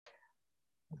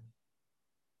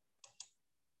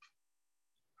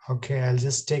Okay, I'll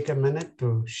just take a minute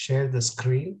to share the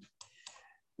screen.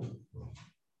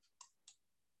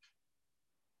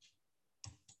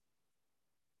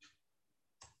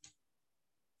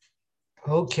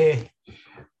 Okay,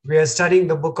 we are studying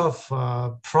the book of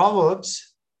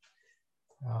Proverbs,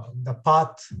 the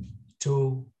path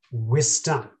to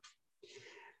wisdom.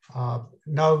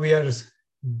 Now we are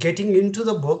getting into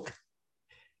the book.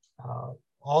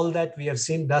 All that we have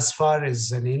seen thus far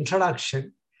is an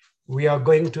introduction. We are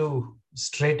going to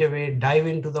straight away dive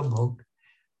into the book.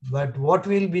 But what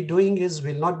we'll be doing is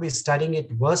we'll not be studying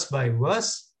it verse by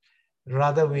verse.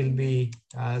 Rather, we'll be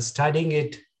studying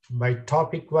it by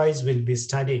topic wise, we'll be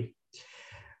studying.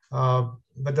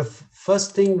 But the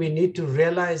first thing we need to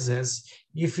realize is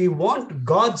if we want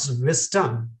God's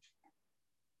wisdom,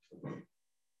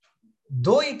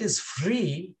 though it is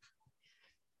freely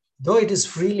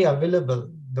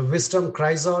available, the wisdom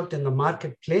cries out in the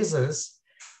marketplaces,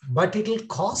 but it'll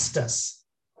cost us.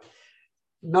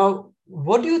 Now,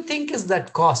 what do you think is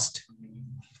that cost?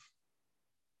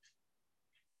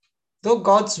 Though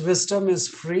God's wisdom is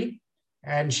free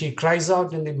and she cries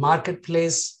out in the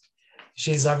marketplace,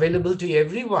 she's available to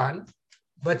everyone,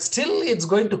 but still it's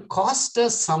going to cost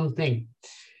us something.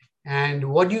 And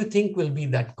what do you think will be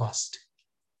that cost?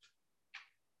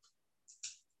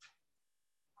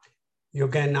 You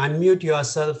can unmute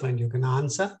yourself and you can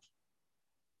answer.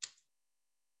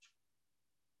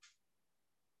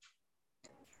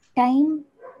 Time.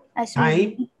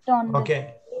 Time.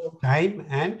 Okay. Time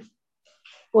and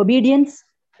obedience.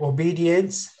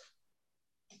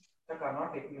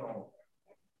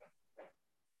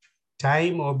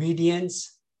 Time,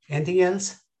 obedience. Anything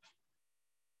else?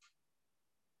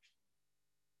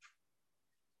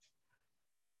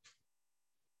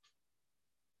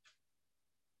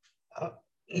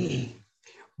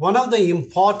 One of the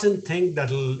important things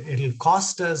that it'll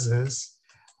cost us is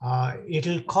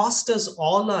it'll cost us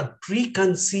all our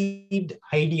preconceived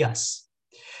ideas.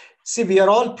 See, we are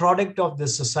all product of the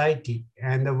society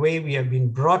and the way we have been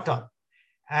brought up.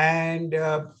 And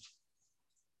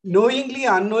knowingly,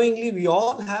 unknowingly, we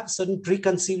all have certain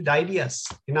preconceived ideas.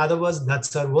 In other words,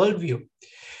 that's our worldview.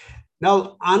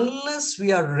 Now, unless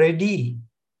we are ready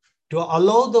to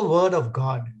allow the word of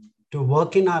God to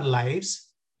work in our lives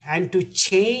and to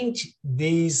change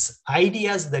these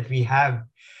ideas that we have,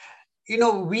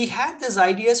 we had these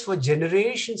ideas for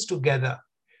generations together.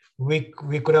 We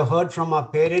could have heard from our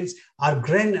parents, our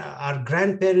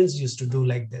grandparents used to do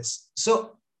like this.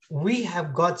 So we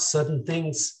have got certain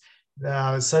things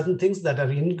that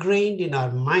are ingrained in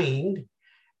our mind,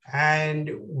 and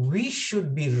we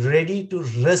should be ready to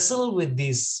wrestle with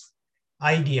these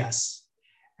ideas.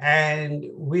 And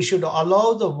we should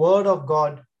allow the word of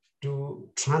God to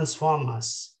transform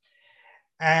us.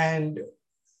 And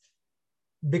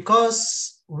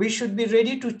because we should be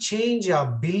ready to change our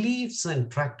beliefs and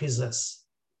practices.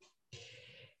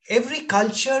 Every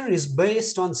culture is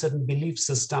based on certain belief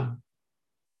system.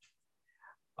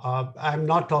 I'm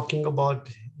not talking about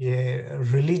a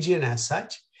religion as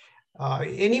such.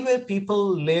 Anywhere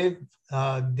people live,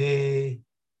 they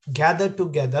gather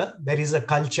together, there is a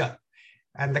culture.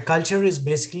 And the culture is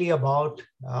basically about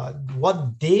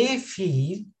what they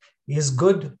feel is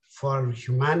good for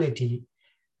humanity.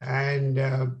 And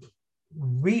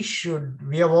we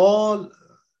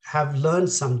have learned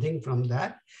something from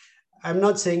that. I'm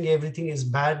not saying everything is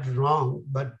bad, wrong,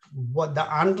 but what the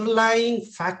underlying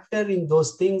factor in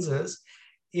those things is,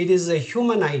 it is a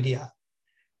human idea.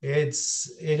 It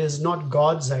is not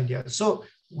God's idea. So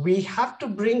we have to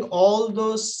bring all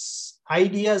those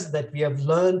ideas that we have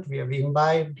learned, we have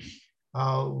imbibed,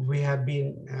 we have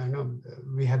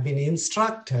been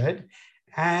instructed,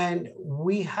 and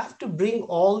we have to bring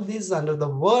all this under the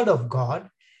word of God.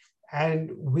 And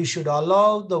we should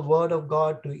allow the word of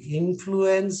God to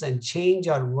influence and change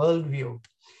our worldview.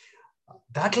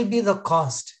 That will be the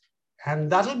cost, and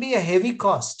that will be a heavy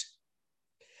cost.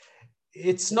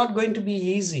 It's not going to be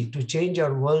easy to change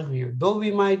our worldview. Though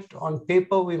we might, on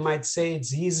paper, we might say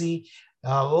it's easy.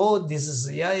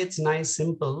 It's nice,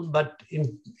 simple. But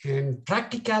in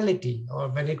practicality, or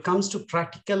when it comes to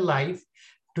practical life,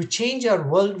 to change our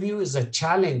worldview is a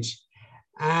challenge.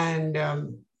 And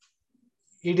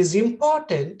it is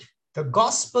important. The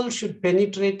gospel should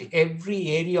penetrate every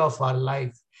area of our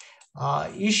life.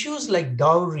 Issues like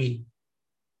dowry,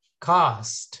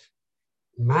 caste,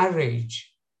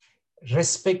 marriage,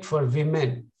 respect for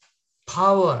women,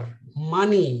 power,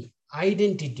 money,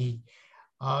 identity.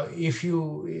 If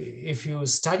you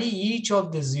study each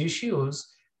of these issues,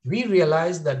 we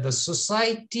realize that the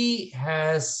society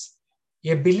has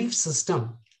a belief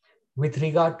system with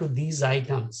regard to these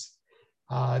items.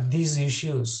 these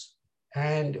issues.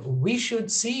 And we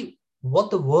should see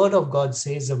what the Word of God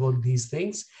says about these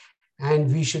things,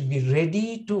 and we should be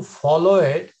ready to follow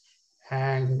it,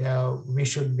 and we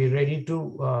should be ready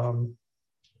to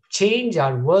change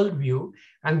our worldview.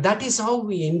 And that is how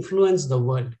we influence the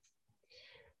world.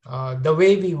 The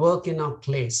way we work in our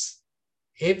place.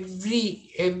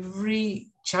 Every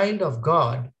child of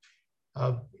God,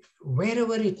 uh,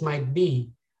 wherever it might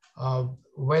be,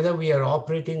 whether we are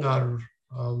operating our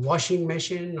washing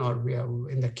machine, or we are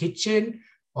in the kitchen,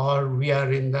 or we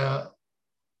are in the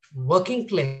working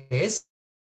place,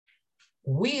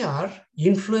 we are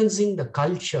influencing the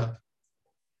culture,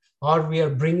 or we are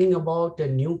bringing about a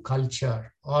new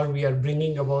culture, or we are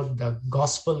bringing about the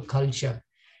gospel culture.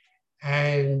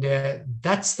 And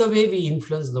that's the way we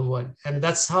influence the world. And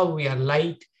that's how we are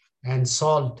light and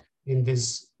salt in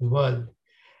this world.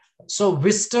 So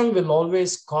wisdom will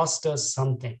always cost us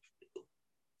something.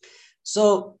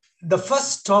 So the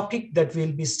first topic that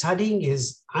we'll be studying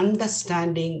is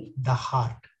understanding the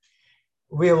heart.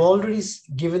 We have already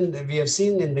we have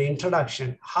seen in the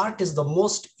introduction, heart is the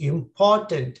most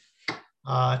important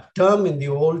term in the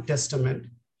Old Testament.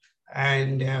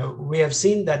 And we have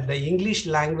seen that the English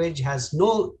language has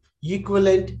no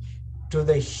equivalent to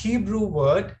the Hebrew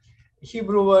word.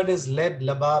 Hebrew word is leb,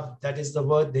 labab. That is the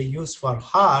word they use for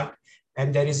heart.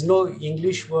 And there is no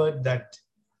English word that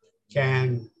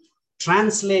can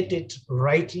translate it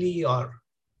rightly, or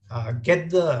get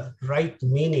the right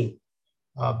meaning.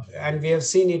 And we have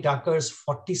seen it occurs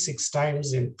 46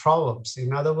 times in Proverbs.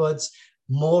 In other words,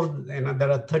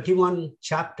 there are 31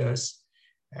 chapters,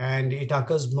 and it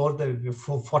occurs more than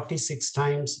 46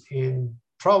 times in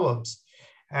Proverbs.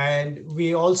 And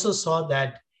we also saw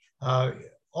that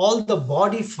all the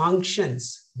body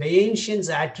functions, the ancients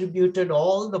attributed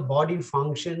all the body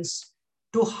functions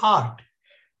to heart.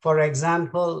 For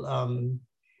example,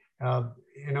 uh,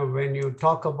 when you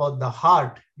talk about the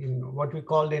heart in what we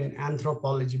call in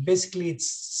anthropology, basically it's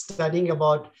studying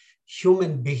about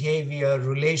human behavior,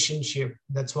 relationship.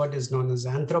 That's what is known as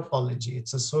anthropology.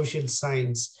 It's a social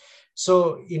science.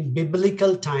 So in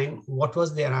biblical time, what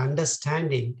was their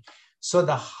understanding? So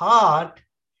the heart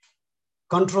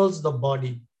controls the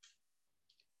body.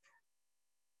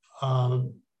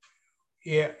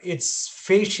 Its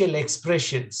facial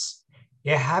expressions.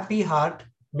 A happy heart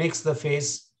makes the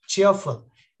face cheerful.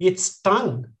 Its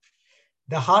tongue,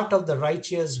 the heart of the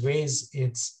righteous weighs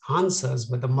its answers,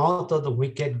 but the mouth of the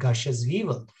wicked gushes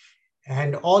evil.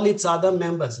 And all its other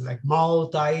members, like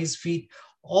mouth, eyes, feet,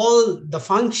 all the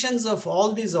functions of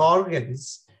all these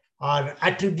organs are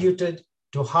attributed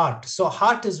to heart. So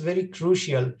heart is very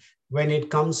crucial when it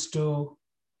comes to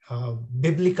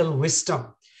biblical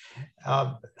wisdom.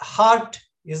 Heart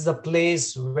is the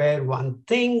place where one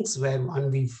thinks, where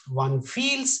one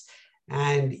feels,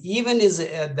 and even is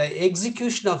the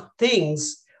execution of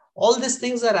things. All these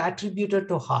things are attributed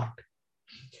to heart.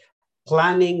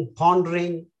 Planning,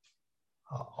 pondering,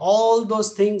 all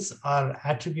those things are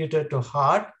attributed to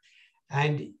heart.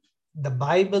 And the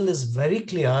Bible is very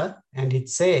clear, and it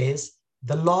says,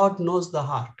 the Lord knows the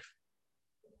heart.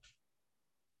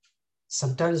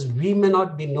 Sometimes we may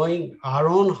not be knowing our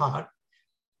own heart.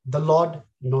 The Lord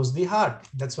knows the heart.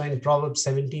 That's why in Proverbs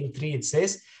 17:3 it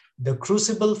says, the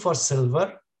crucible for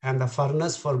silver and the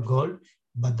furnace for gold,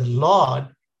 but the Lord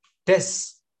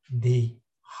tests the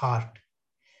heart.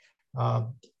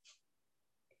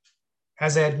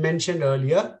 As I had mentioned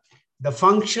earlier, the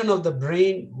function of the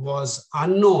brain was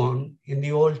unknown in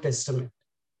the Old Testament.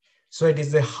 So it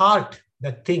is the heart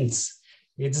that thinks,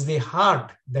 it's the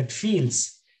heart that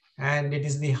feels, and it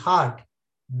is the heart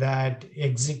that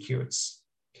executes.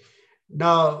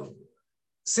 Now,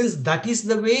 since that is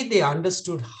the way they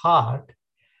understood heart,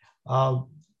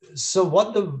 so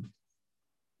what the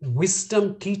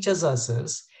wisdom teaches us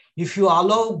is, if you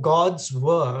allow God's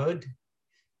word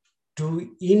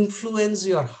to influence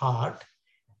your heart,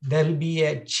 there'll be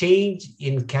a change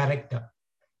in character.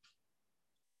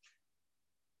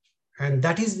 And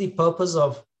that is the purpose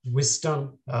of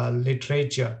wisdom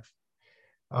literature.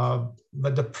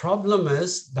 But the problem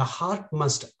is, the heart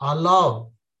must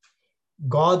allow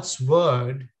God's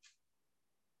word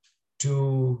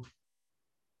to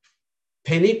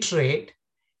penetrate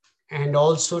and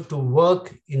also to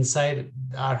work inside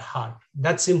our heart.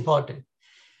 That's important.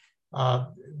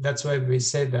 That's why we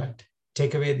say that,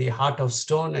 take away the heart of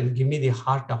stone and give me the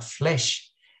heart of flesh.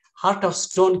 Heart of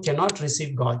stone cannot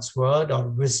receive God's word or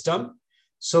wisdom.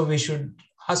 So we should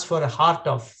ask for a heart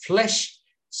of flesh,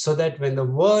 so that when the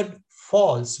word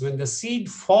falls, when the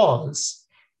seed falls,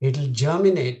 it'll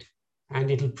germinate and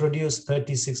it'll produce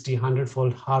 30, 60,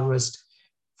 100-fold harvest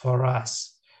for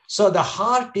us. So the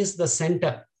heart is the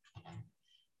center.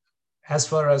 As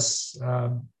far as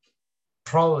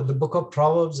the book of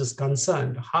Proverbs is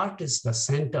concerned, heart is the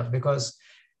center, because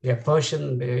a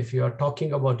person, if you are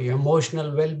talking about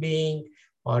emotional well-being,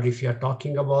 or if you are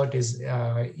talking about his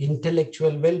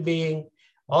intellectual well-being,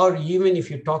 or even if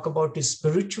you talk about his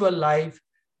spiritual life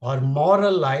or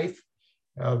moral life,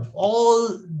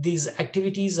 all these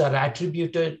activities are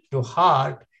attributed to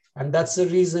heart. And that's the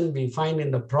reason we find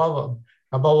in the proverb,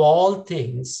 above all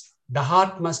things, the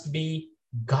heart must be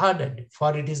guarded,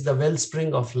 for it is the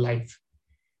wellspring of life.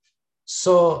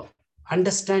 So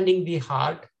understanding the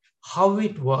heart, how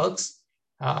it works,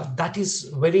 that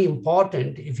is very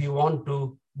important if you want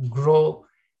to grow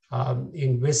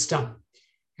in wisdom.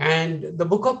 And the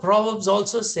book of Proverbs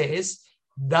also says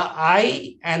the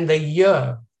eye and the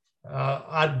ear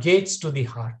are gates to the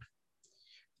heart.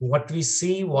 What we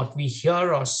see, what we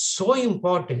hear are so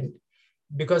important,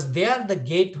 because they are the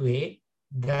gateway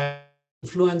that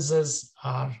influences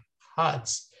our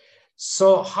hearts.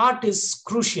 So heart is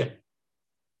crucial.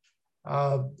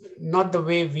 Not the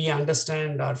way we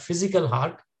understand our physical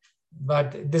heart,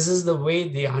 but this is the way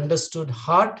they understood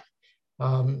heart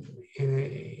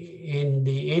in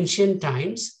the ancient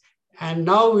times. And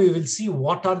now we will see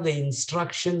what are the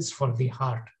instructions for the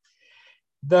heart.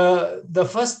 The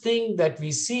first thing that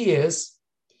we see is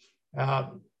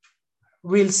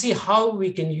we'll see how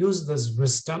we can use this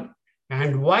wisdom,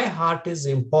 and why heart is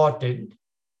important,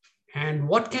 and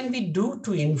what can we do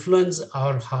to influence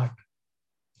our heart.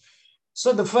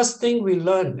 So the first thing we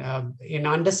learn in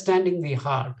understanding the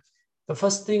heart, the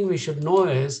first thing we should know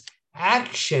is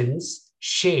actions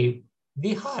shape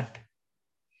the heart.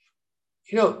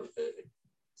 You know,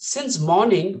 since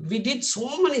morning, we did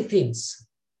so many things.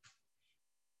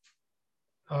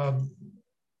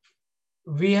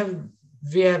 We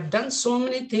have done so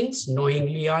many things,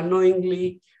 knowingly,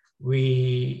 unknowingly.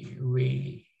 We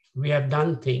have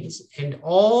done things, and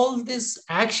all these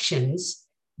actions,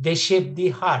 they shape the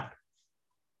heart.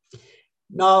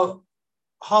 Now,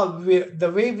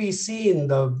 the way we see in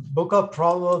the book of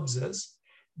Proverbs is,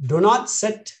 do not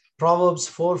set, Proverbs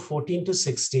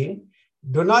 4:14-16,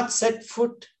 do not set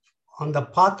foot on the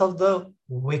path of the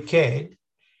wicked,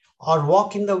 or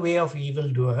walk in the way of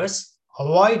evildoers.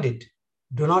 Avoid it.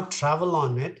 Do not travel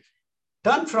on it.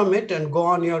 Turn from it and go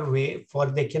on your way, for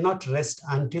they cannot rest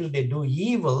until they do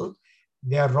evil.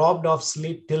 They are robbed of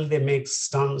sleep till they make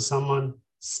someone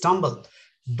stumble.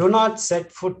 Do not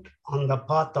set foot on the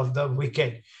path of the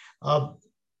wicked.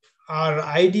 Our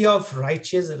idea of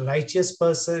righteous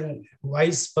person,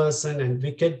 wise person, and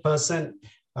wicked person,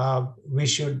 we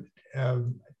should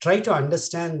try to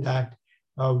understand that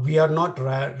we are not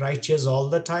righteous all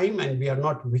the time, and we are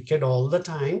not wicked all the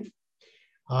time.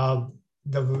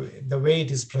 The way it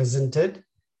is presented,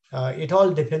 it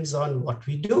all depends on what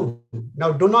we do.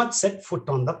 Now, do not set foot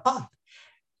on the path.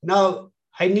 Now,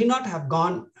 I need not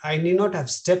have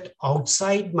stepped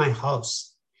outside my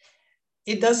house.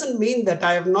 It doesn't mean that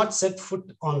I have not set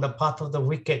foot on the path of the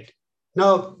wicked.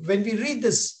 Now, when we read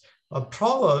this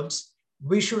Proverbs,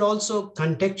 we should also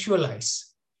contextualize.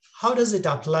 How does it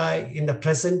apply in the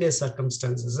present day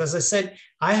circumstances? As I said,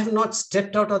 I have not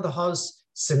stepped out of the house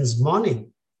since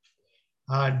morning.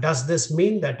 Does this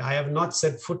mean that I have not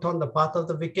set foot on the path of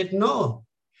the wicked? No.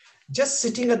 Just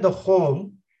sitting at the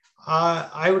home,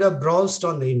 I would have browsed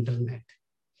on the internet.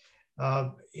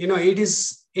 It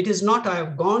is not I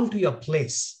have gone to your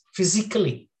place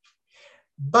physically,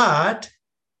 but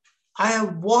I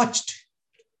have watched,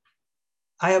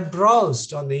 I have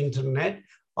browsed on the internet,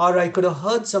 or I could have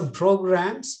heard some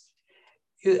programs.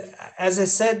 As I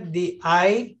said, the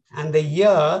eye and the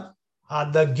ear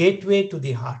are the gateway to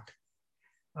the heart.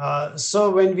 So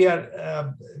when we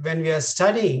are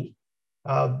studying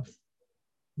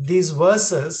these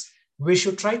verses, we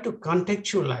should try to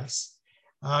contextualize.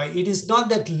 It is not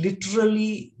that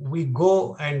literally we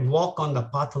go and walk on the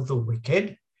path of the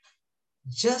wicked,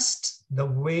 just the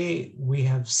way we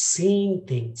have seen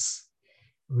things,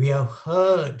 we have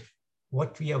heard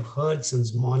what we have heard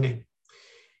since morning.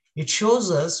 It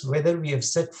shows us whether we have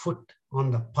set foot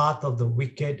on the path of the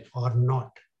wicked or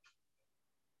not.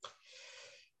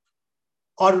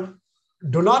 Or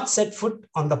do not set foot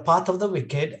on the path of the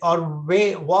wicked, or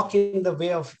walk in the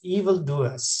way of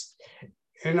evildoers.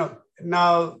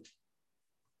 Now,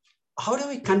 how do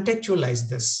we contextualize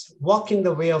this? Walk in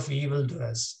the way of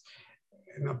evildoers.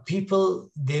 People,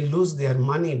 they lose their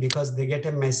money because they get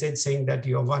a message saying that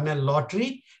you have won a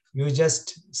lottery. You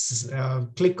just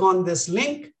click on this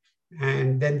link,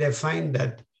 and then they find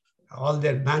that all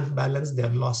their bank balance, they're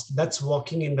lost. That's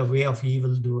walking in the way of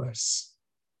evildoers.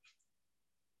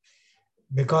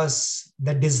 because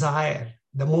the desire,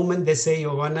 the moment they say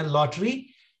you won a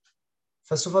lottery,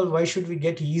 first of all, why should we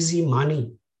get easy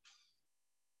money?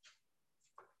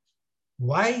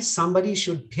 Why somebody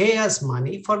should pay us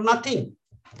money for nothing?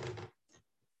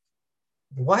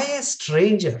 Why a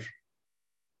stranger?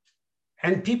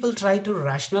 And people try to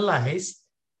rationalize,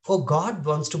 oh, God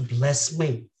wants to bless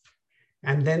me.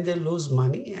 And then they lose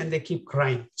money and they keep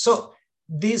crying. So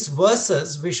these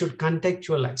verses we should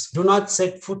contextualize. Do not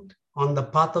set foot on the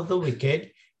path of the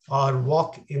wicked or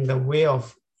walk in the way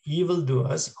of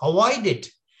evildoers. Avoid it.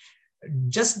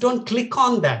 Just don't click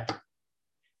on that.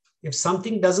 If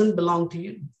something doesn't belong to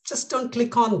you, just don't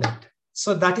click on that.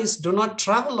 So that is, do not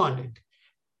travel on it.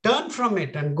 Turn from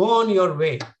it and go on your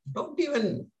way. Don't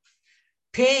even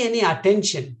pay any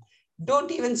attention.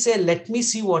 Don't even say, let me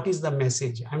see what is the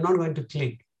message. I'm not going to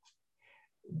click.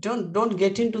 Don't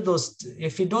get into those.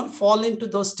 If you don't fall into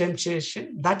those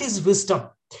temptations, that is wisdom.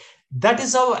 That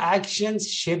is how actions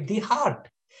shape the heart.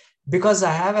 Because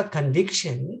I have a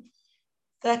conviction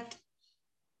that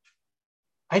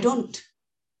I don't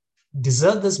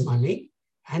deserve this money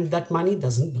and that money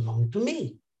doesn't belong to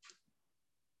me.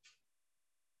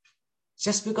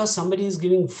 Just because somebody is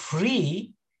giving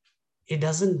free, it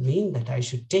doesn't mean that I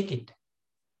should take it.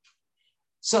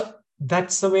 So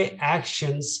that's the way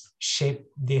actions shape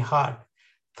the heart.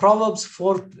 Proverbs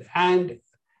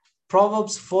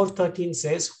 4:13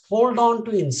 says, hold on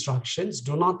to instructions,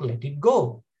 do not let it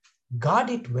go. Guard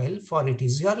it well, for it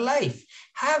is your life.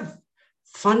 Have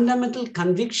fundamental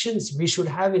convictions we should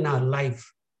have in our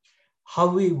life. How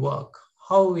we work,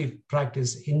 how we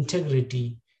practice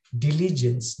integrity,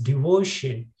 diligence,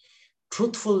 devotion,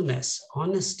 truthfulness,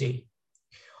 honesty.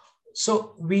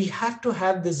 So we have to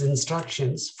have these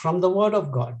instructions from the Word of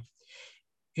God.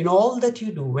 In all that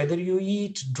you do, whether you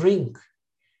eat, drink,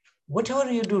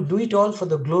 whatever you do it all for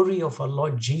the glory of our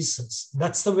Lord Jesus.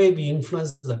 That's the way we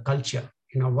influence the culture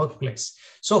in our workplace.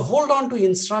 So hold on to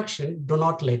instruction, do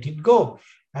not let it go.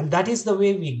 And that is the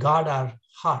way we guard our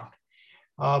heart.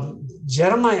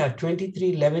 Jeremiah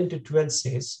 23:11-12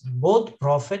 says, both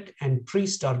prophet and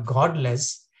priest are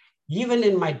godless. Even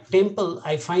in my temple,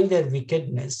 I find their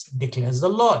wickedness, declares the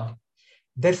Lord.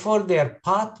 Therefore, their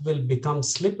path will become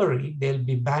slippery. They'll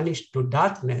be banished to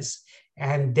darkness,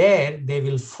 and there they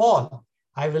will fall.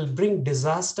 I will bring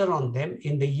disaster on them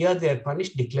in the year they are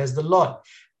punished, declares the Lord.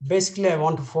 Basically, I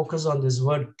want to focus on this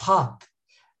word path.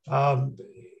 When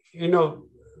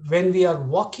we are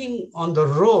walking on the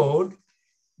road,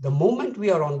 the moment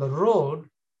we are on the road,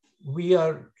 we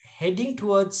are heading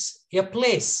towards a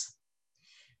place.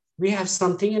 We have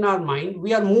something in our mind,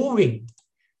 we are moving.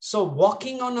 So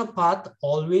walking on a path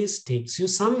always takes you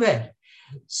somewhere.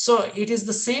 So it is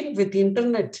the same with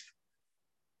internet.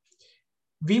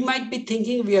 We might be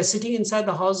thinking we are sitting inside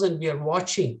the house and we are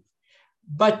watching,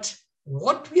 but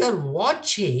what we are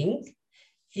watching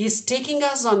is taking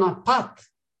us on a path.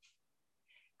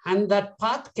 And that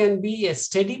path can be a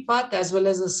steady path as well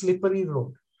as a slippery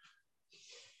road.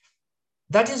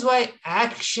 That is why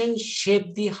actions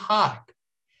shape the heart.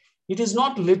 It is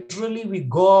not literally we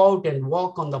go out and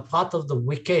walk on the path of the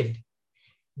wicked.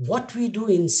 What we do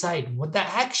inside, what the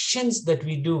actions that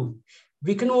we do,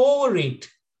 we can overeat.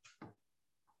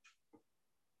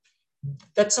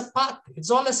 That's a path.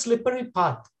 It's all a slippery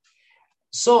path.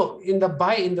 So in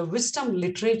the wisdom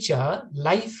literature,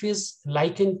 life is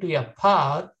likened to a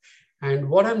path. And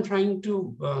what I'm trying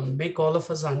to make all of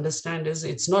us understand is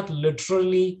it's not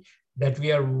literally that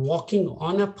we are walking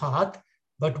on a path,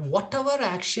 but whatever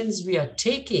actions we are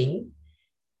taking,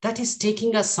 that is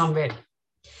taking us somewhere.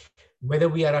 Whether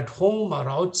we are at home or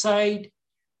outside,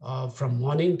 from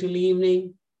morning till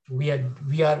evening, we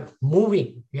are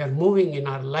moving. We are moving in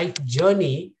our life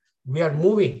journey. We are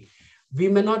moving. We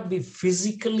may not be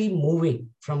physically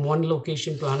moving from one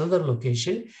location to another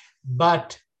location,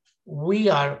 but we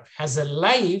are, as a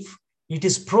life, it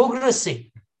is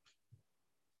progressing.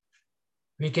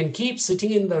 We can keep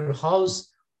sitting in the house.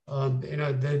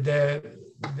 The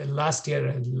last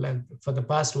year, for the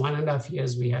past 1.5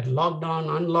 years, we had lockdown,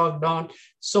 unlockdown.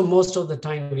 So most of the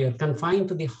time we are confined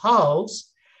to the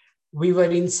house. We were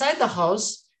inside the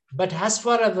house, but as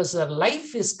far as our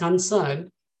life is concerned,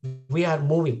 we are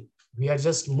moving. We are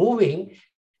just moving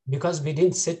because we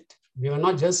didn't sit. We were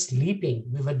not just sleeping.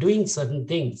 We were doing certain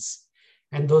things.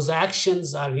 And those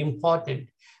actions are important.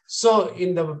 So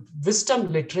in the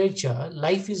wisdom literature,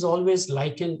 life is always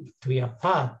likened to a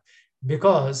path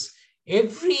because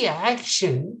every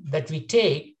action that we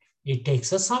take, it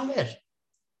takes us somewhere.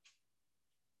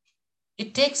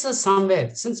 It takes us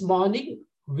somewhere. Since morning,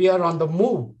 we are on the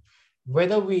move.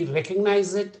 Whether we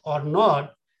recognize it or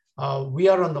not, we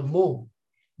are on the move.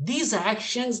 These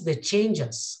actions, they change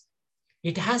us.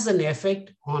 It has an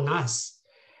effect on us.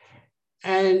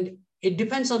 And it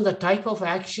depends on the type of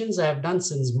actions I have done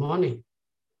since morning.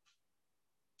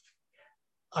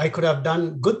 I could have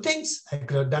done good things. I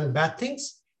could have done bad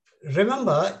things.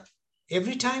 Remember,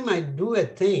 every time I do a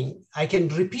thing, I can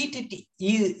repeat it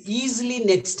easily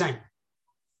next time.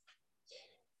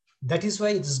 That is why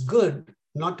it's good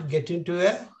not to get into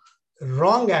a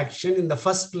wrong action in the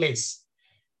first place.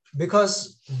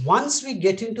 Because once we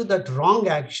get into that wrong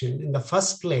action in the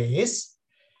first place,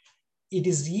 it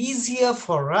is easier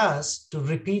for us to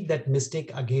repeat that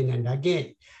mistake again and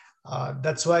again.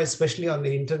 That's why, especially on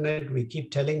the internet, we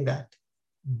keep telling that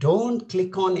don't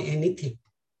click on anything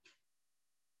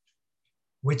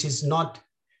which is not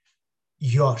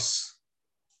yours.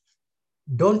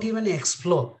 Don't even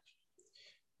explore,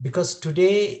 because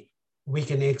today we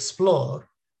can explore,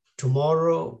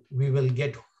 tomorrow we will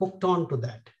get hooked on to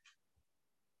that.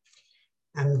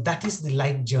 And that is the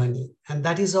life journey, and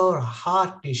that is how our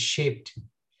heart is shaped.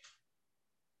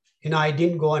 I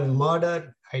didn't go and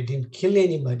murder, I didn't kill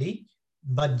anybody,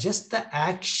 but just the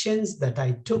actions that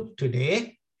I took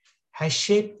today has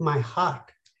shaped my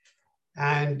heart.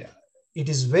 And it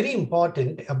is very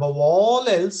important, above all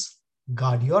else,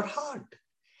 guard your heart.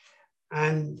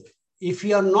 And if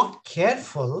we are not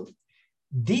careful,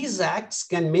 these acts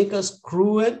can make us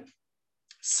cruel,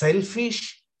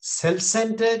 selfish,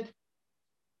 self-centered.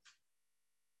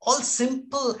 All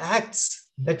simple acts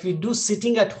that we do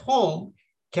sitting at home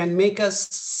can make us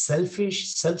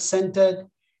selfish, self-centered,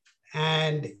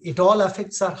 and it all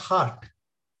affects our heart.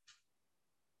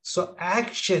 So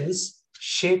actions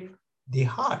shape the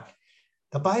heart.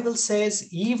 The Bible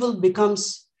says evil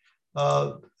becomes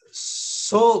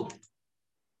so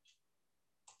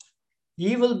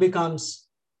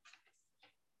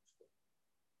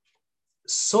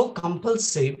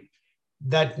compulsive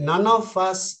that none of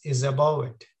us is above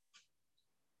it.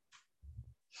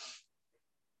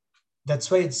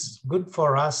 That's why it's good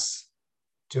for us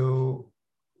to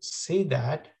see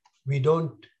that we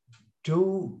don't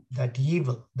do that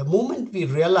evil. The moment we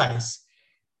realize,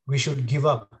 we should give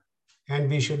up and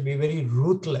we should be very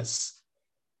ruthless.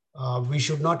 We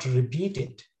should not repeat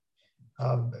it.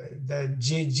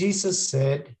 Jesus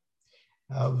said,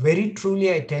 very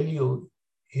truly I tell you,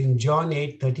 in John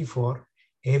 8:34,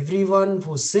 everyone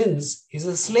who sins is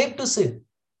a slave to sin.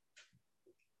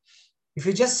 If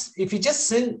you just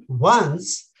sin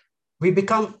once, we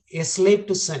become a slave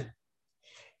to sin.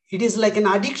 It is like an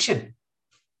addiction.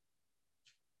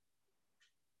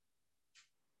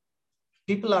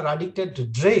 People are addicted to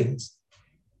drinks.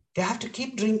 They have to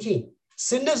keep drinking.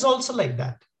 Sin is also like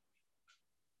that.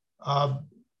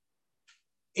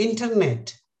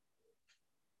 Internet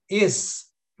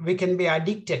we can be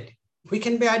addicted. We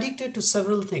can be addicted to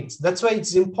several things. That's why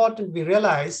it's important we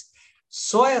realize,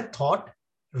 sow a thought,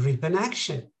 reap an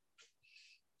action.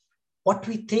 What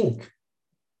we think.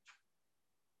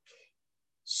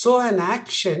 Sow an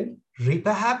action, reap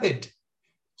a habit.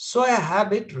 Sow a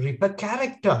habit, reap a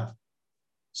character.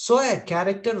 Sow a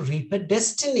character, reap a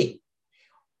destiny.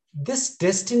 This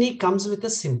destiny comes with a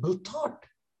simple thought.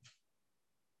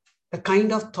 The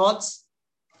kind of thoughts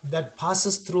that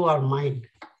passes through our mind.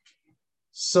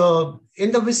 So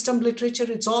in the wisdom literature,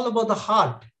 it's all about the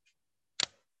heart.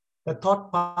 The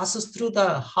thought passes through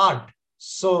the heart.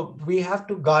 So we have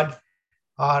to guard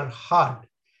our heart.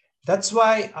 That's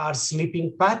why our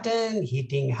sleeping pattern,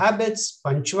 eating habits,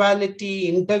 punctuality,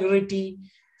 integrity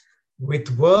with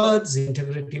words,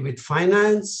 integrity with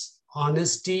finance,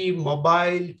 honesty,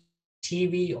 mobile,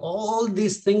 TV, all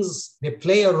these things, they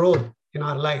play a role in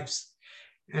our lives.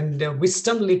 And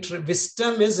wisdom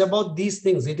is about these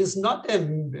things. It is not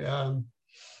a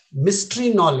mystery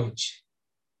knowledge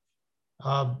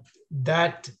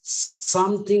that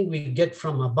something we get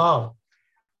from above.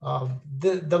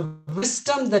 The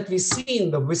wisdom that we see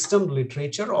in the wisdom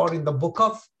literature or in the book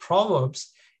of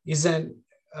Proverbs is a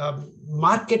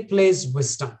marketplace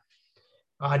wisdom.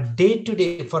 For our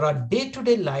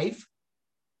day-to-day life,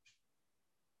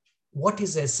 what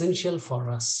is essential for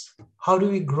us? How do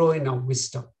we grow in our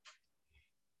wisdom?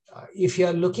 If you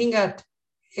are looking at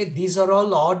it, these are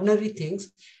all ordinary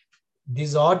things.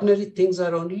 These ordinary things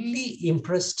are only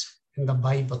impressed in the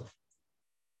Bible.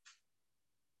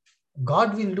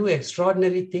 God will do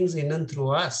extraordinary things in and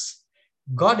through us.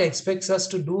 God expects us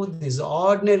to do these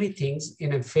ordinary things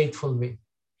in a faithful way,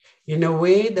 in a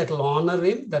way that will honor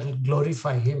Him, that will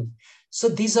glorify Him. So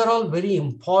these are all very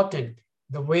important.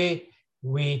 The way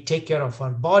we take care of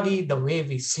our body, the way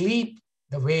we sleep,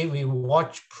 the way we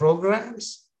watch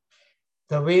programs,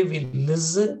 the way we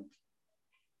listen,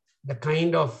 the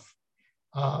kind of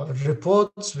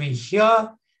reports we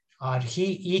hear, our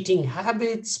eating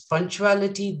habits,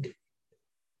 punctuality,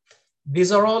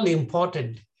 these are all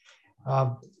important.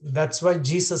 That's why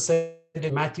Jesus said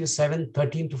in Matthew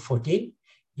 7:13-14,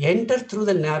 enter through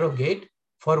the narrow gate,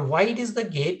 for wide is the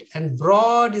gate and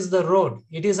broad is the road.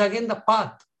 It is again the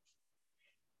path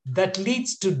that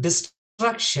leads to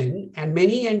destruction, and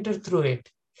many enter through it.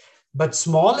 But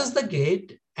small is the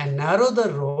gate and narrow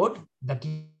the road that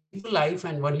leads to life,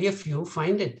 and only a few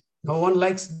find it. No one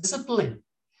likes discipline.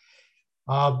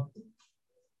 Uh,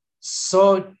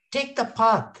 so take the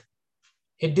path,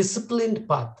 a disciplined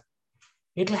path.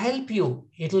 It'll help you.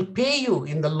 It'll pay you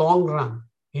in the long run.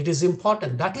 It is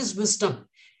important. That is wisdom.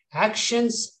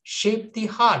 Actions shape the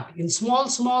heart. In small,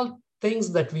 small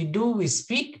things that we do, we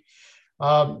speak,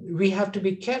 we have to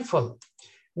be careful.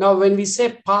 Now, when we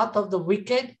say path of the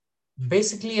wicked,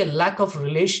 basically a lack of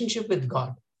relationship with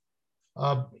God.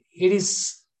 It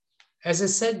is, as I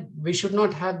said, we should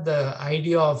not have the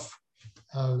idea of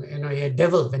a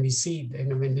devil. When we see,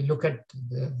 when we look at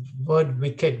the word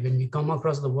wicked, when we come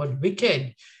across the word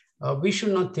wicked, we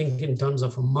should not think in terms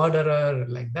of a murderer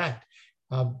like that.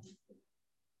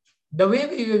 The way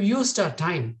we have used our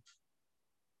time,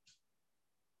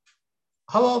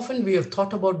 how often we have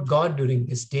thought about God during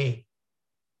this day?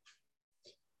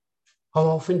 How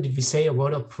often did we say a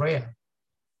word of prayer?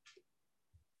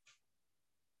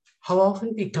 How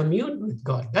often we commune with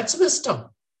God? That's wisdom.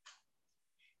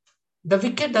 The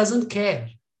wicked doesn't care.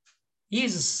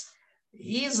 His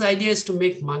idea is to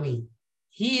make money.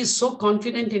 He is so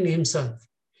confident in himself.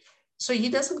 So he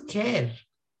doesn't care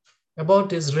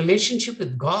about his relationship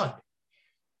with God.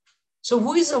 So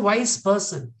who is a wise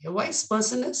person? A wise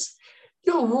person is,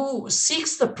 who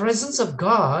seeks the presence of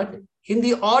God in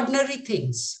the ordinary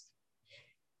things.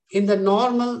 In the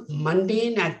normal,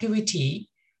 mundane activity,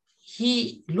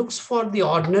 he looks for the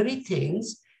ordinary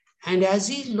things. And as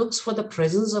he looks for the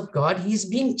presence of God, he's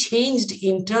being changed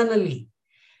internally.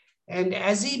 And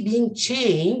as he being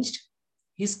changed,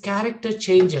 his character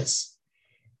changes.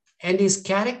 And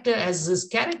as his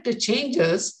character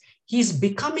changes, he's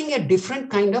becoming a different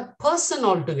kind of person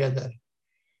altogether.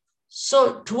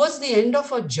 So towards the end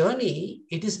of our journey,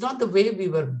 it is not the way we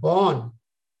were born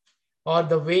or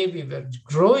the way we were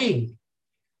growing.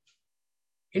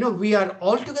 We are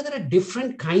altogether a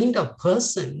different kind of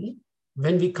person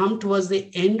when we come towards the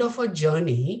end of our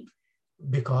journey,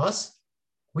 because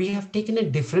we have taken a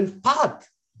different path,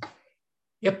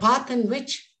 a path in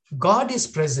which God is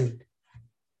present,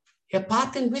 a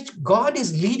path in which God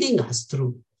is leading us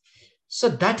through. So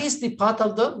that is the path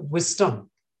of the wisdom.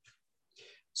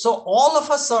 So all of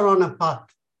us are on a path.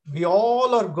 We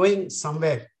all are going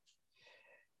somewhere.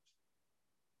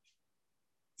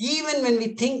 Even when we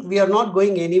think we are not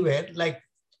going anywhere, like,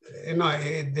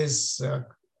 this,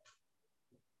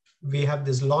 we have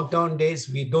these lockdown days,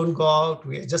 we don't go out,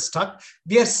 we are just stuck.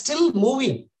 We are still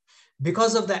moving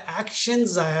because of the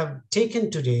actions I have taken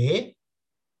today.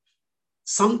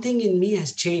 Something in me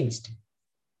has changed.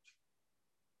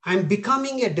 I'm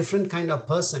becoming a different kind of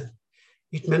person.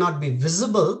 It may not be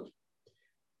visible,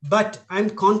 but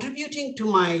I'm contributing to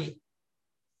my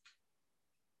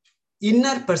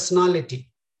inner personality.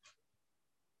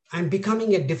 I'm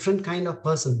becoming a different kind of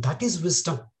person. That is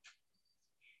wisdom.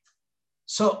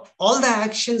 So all the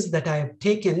actions that I have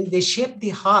taken, they shape the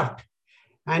heart,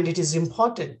 and it is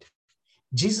important.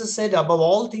 Jesus said, above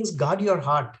all things, guard your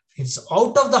heart. It's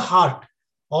out of the heart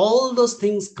all those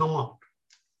things come out.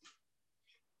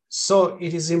 So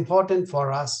it is important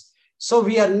for us. So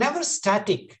we are never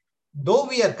static. Though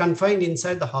we are confined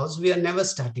inside the house, we are never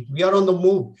static. We are on the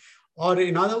move. Or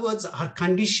in other words, our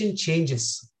condition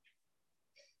changes.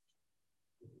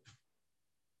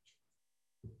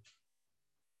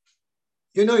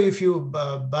 If you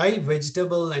buy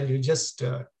vegetable and you just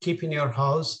keep in your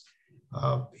house,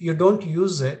 you don't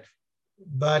use it,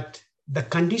 but the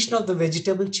condition of the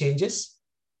vegetable changes.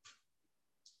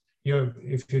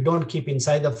 If you don't keep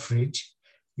inside the fridge,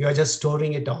 you are just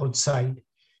storing it outside.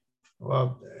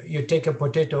 You take a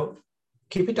potato,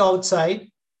 keep it outside,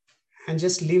 and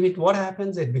just leave it. What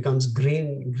happens? It becomes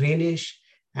greenish,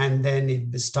 and then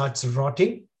it starts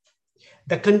rotting.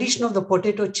 The condition of the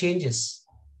potato changes.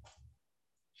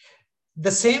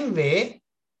 The same way,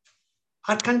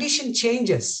 our condition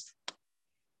changes.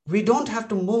 We don't have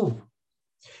to move.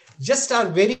 Just our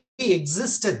very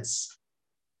existence,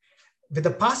 with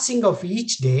the passing of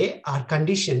each day, our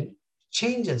condition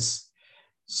changes.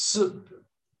 So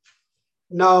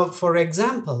now, for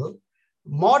example,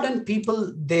 modern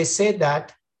people, they say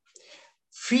that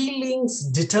feelings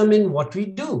determine what we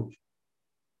do.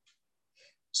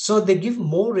 So they give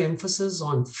more emphasis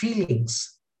on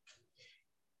feelings.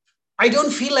 I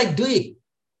don't feel like doing.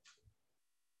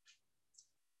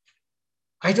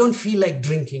 I don't feel like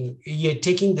drinking,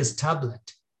 taking this tablet.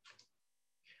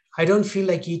 I don't feel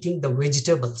like eating the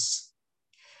vegetables.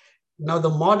 Now, the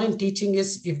modern teaching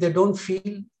is if they don't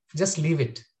feel, just leave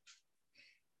it.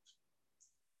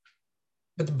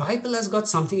 But the Bible has got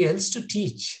something else to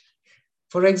teach.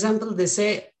 For example, they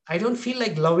say, I don't feel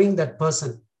like loving that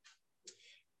person.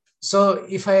 So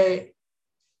if I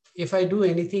do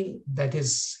anything that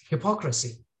is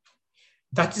hypocrisy,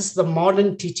 that is the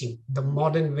modern teaching, the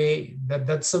modern way,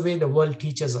 that's the way the world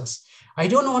teaches us. I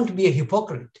don't want to be a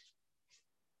hypocrite.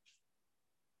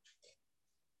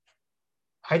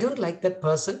 I don't like that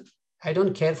person. I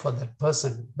don't care for that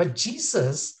person.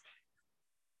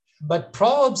 But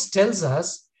Proverbs tells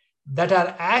us that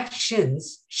our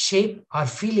actions shape our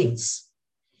feelings.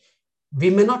 We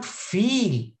may not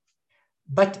feel,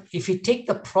 but if we take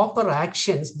the proper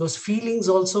actions, those feelings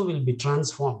also will be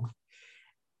transformed.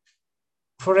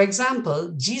 For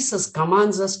example, Jesus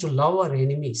commands us to love our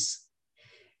enemies.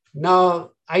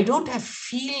 Now, I don't have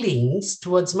feelings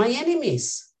towards my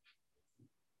enemies.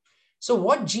 So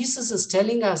what Jesus is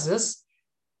telling us is,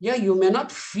 yeah, you may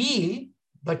not feel,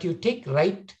 but you take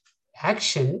right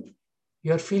action,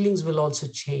 your feelings will also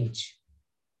change.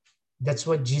 That's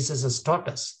what Jesus has taught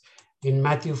us. In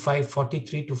Matthew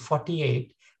 5:43 to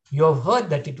 48, you have heard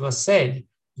that it was said,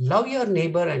 love your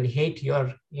neighbor and hate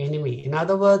your enemy. In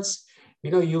other words,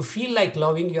 you feel like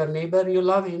loving your neighbor, you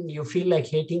love him. You feel like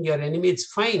hating your enemy, it's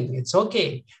fine. It's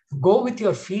okay. Go with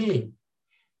your feeling.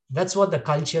 That's what the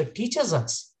culture teaches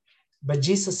us. But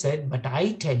Jesus said, but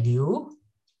I tell you,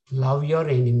 love your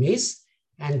enemies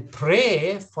and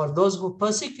pray for those who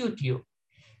persecute you,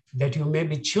 that you may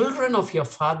be children of your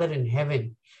Father in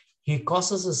heaven. He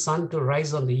causes his sun to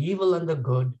rise on the evil and the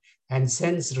good and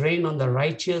sends rain on the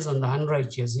righteous and the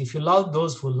unrighteous. If you love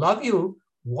those who love you,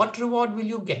 what reward will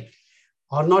you get?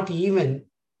 Or not even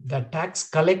the tax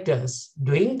collectors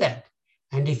doing that?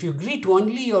 And if you greet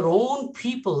only your own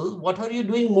people, what are you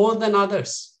doing more than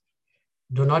others?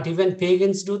 Do not even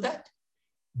pagans do that?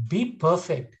 Be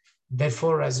perfect,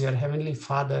 therefore, as your heavenly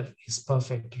Father is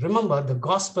perfect. Remember, the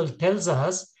gospel tells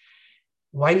us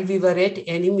while we were yet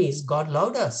enemies, God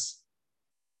loved us.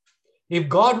 If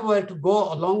God were to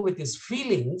go along with his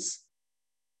feelings,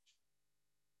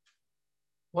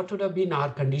 what would have been our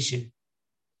condition?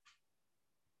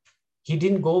 He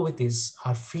didn't go with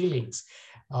our feelings.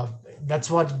 That's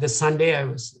what last Sunday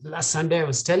I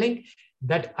was telling,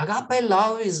 that agape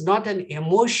love is not an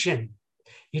emotion.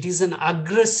 It is an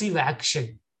aggressive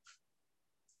action.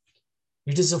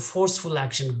 It is a forceful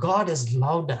action. God has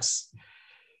loved us.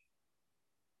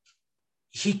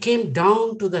 He came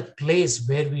down to that place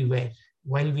where we were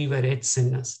while we were yet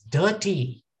sinners,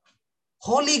 dirty,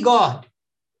 holy God.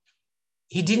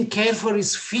 He didn't care for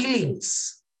his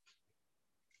feelings.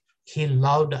 He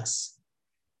loved us.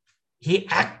 He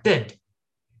acted,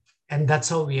 and that's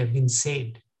how we have been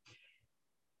saved.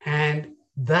 And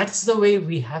that's the way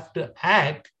we have to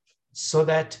act so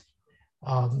that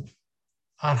our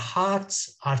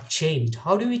hearts are changed.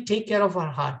 How do we take care of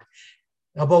our heart?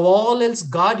 Above all else,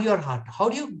 guard your heart. How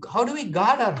do we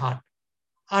guard our heart?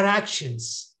 Our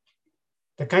actions,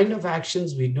 the kind of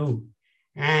actions we do.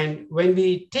 And when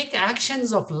we take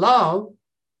actions of love,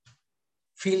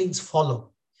 feelings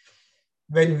follow.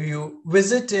 When you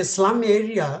visit a slum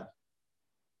area,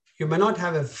 you may not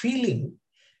have a feeling,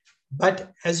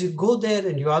 but as you go there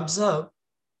and you observe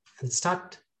and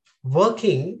start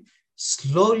working,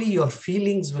 slowly your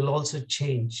feelings will also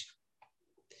change.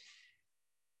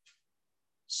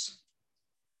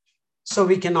 So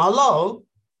we can allow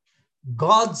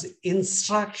God's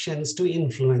instructions to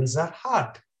influence our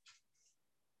heart.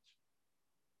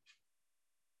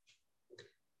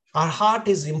 Our heart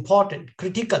is important,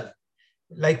 critical.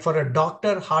 Like for a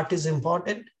doctor, heart is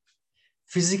important.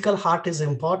 Physical heart is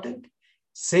important.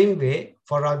 Same way,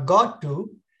 for our God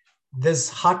too, this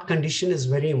heart condition is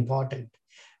very important.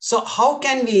 So how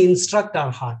can we instruct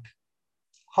our heart?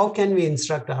 How can we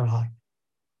instruct our heart?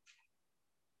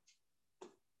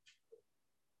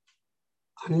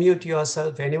 Unmute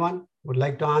yourself. Anyone would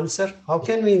like to answer? How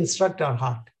can we instruct our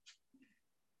heart?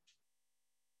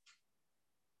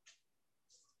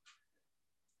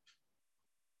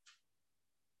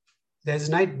 There's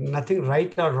nothing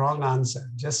right or wrong answer.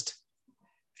 Just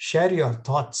share your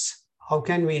thoughts. How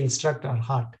can we instruct our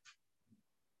heart?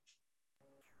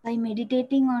 By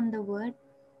meditating on the word.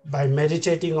 By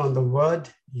meditating on the word.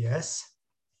 Yes.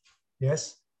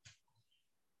 Yes.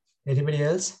 Anybody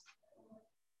else?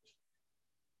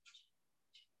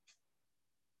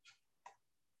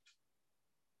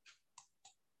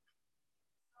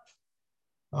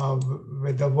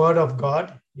 with the word of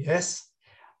God. Yes.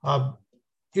 Uh,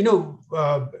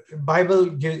 Bible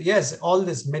gives, yes, all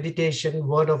this meditation,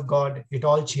 word of God, it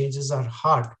all changes our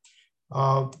heart.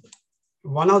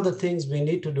 One of the things we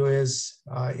need to do is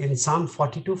in Psalm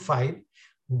 42:5,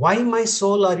 why my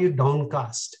soul are you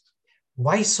downcast?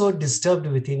 Why so disturbed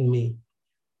within me?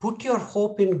 Put your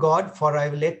hope in God, for I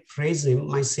will yet praise him,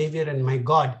 my Savior and my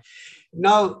God.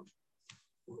 Now,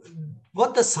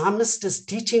 what the psalmist is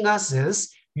teaching us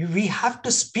is we have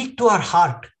to speak to our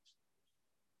heart.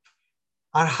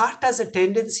 Our heart has a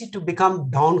tendency to become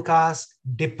downcast,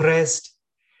 depressed,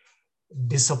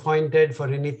 disappointed for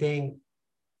anything.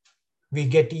 We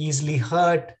get easily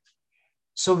hurt.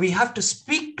 So we have to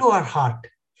speak to our heart.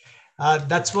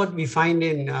 That's what we find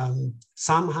in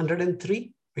Psalm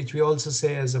 103, which we also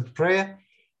say as a prayer.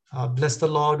 Bless the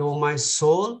Lord, O my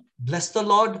soul. Bless the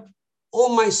Lord,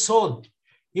 O my soul.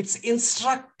 It's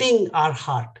instructing our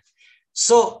heart.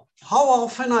 So how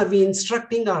often are we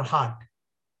instructing our heart?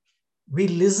 We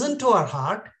listen to our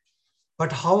heart,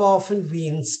 but how often we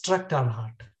instruct our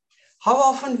heart? How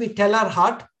often we tell our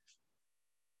heart,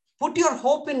 put your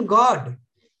hope in God,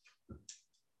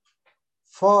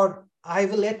 for I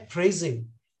will yet praise him,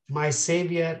 my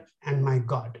Savior and my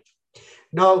God.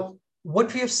 Now,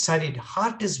 what we have studied,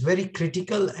 heart is very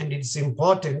critical and it's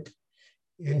important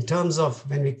in terms of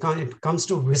when it comes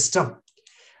to wisdom.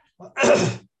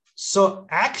 So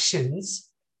actions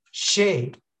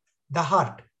shape the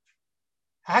heart.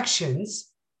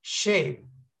 Actions shape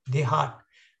the heart.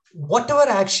 Whatever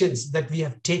actions that we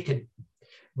have taken,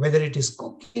 whether it is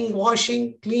cooking,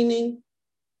 washing, cleaning,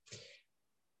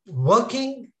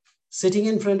 working, sitting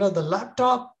in front of the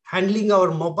laptop, handling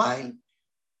our mobile,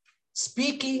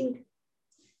 speaking,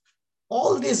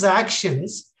 all these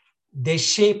actions, they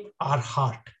shape our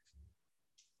heart.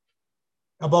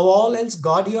 Above all else,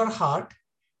 guard your heart.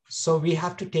 So we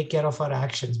have to take care of our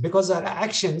actions because our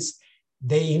actions,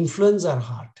 they influence our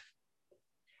heart.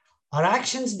 Our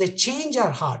actions, they change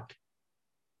our heart.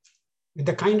 With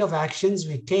the kind of actions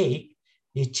we take,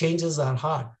 it changes our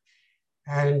heart.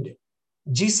 And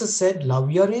Jesus said,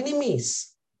 love your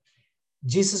enemies.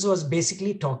 Jesus was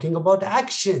basically talking about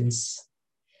actions.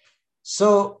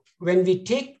 So when we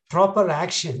take proper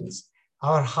actions,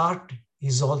 our heart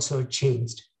is also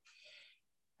changed.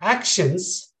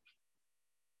 Actions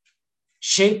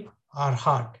shape our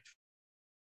heart.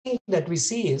 The thing that we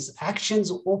see is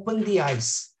actions open the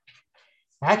eyes.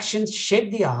 Actions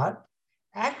shape the heart.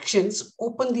 Actions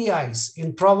open the eyes.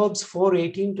 In Proverbs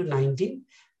 4:18 to 19,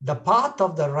 the path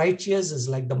of the righteous is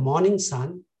like the morning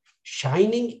sun,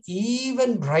 shining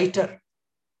even brighter,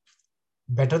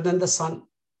 better than the sun,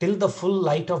 till the full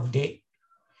light of day.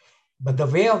 But the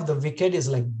way of the wicked is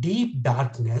like deep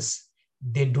darkness.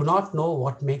 They do not know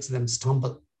what makes them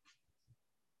stumble.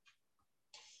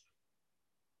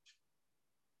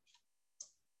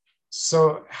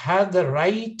 So have the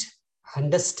right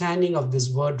understanding of this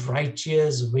word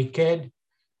righteous, wicked,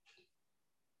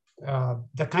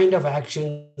 the kind of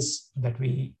actions that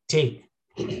we take.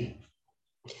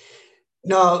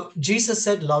 Now, Jesus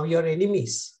said, love your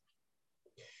enemies.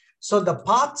 So the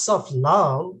paths of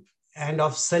love and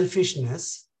of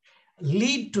selfishness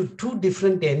lead to two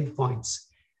different endpoints.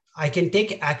 I can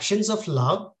take actions of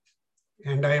love,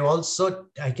 and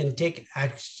I can take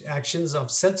actions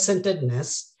of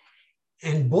self-centeredness.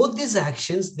 And both these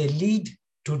actions, they lead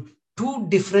to two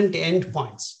different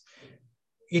endpoints.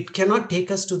 It cannot take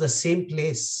us to the same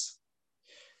place.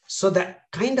 So the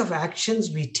kind of actions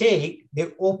we take,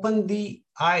 they open the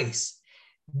eyes.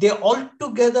 They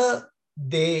altogether,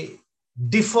 they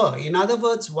differ. In other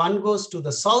words, one goes to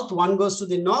the south, one goes to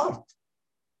the north.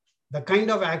 The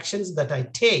kind of actions that I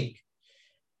take,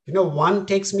 one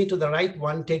takes me to the right,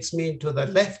 one takes me to the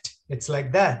left. It's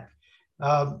like that.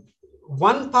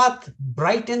 One path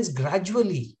brightens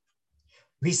gradually.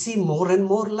 We see more and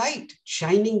more light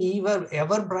shining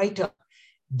ever brighter.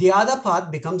 The other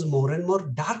path becomes more and more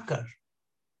darker.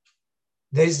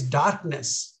 There is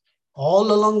darkness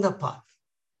all along the path.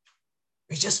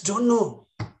 We just don't know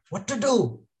what to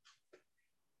do.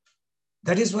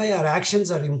 That is why our actions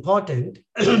are important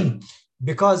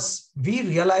because we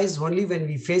realize only when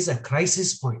we face a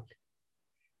crisis point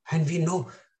and we know,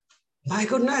 my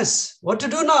goodness, what to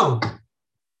do now?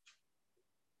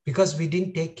 Because we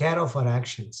didn't take care of our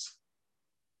actions.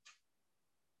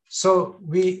 So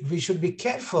we should be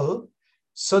careful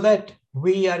so that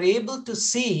we are able to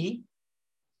see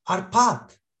our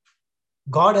path.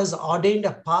 God has ordained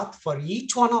a path for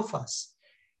each one of us.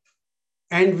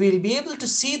 And we'll be able to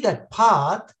see that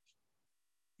path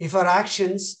if our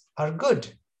actions are good.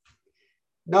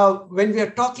 Now, when we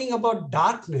are talking about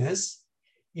darkness,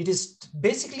 It is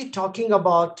basically talking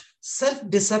about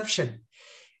self-deception.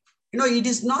 It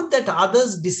is not that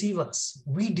others deceive us,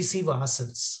 we deceive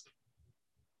ourselves.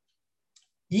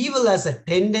 Evil has a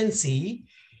tendency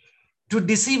to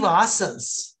deceive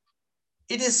ourselves.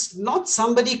 It is not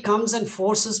somebody comes and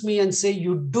forces me and say,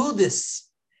 you do this.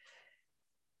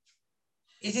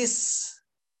 It is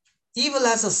evil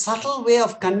has a subtle way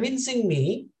of convincing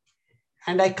me,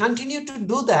 and I continue to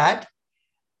do that,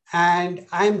 and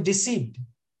I am deceived.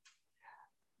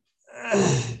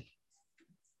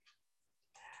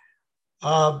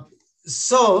 uh,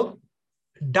 so,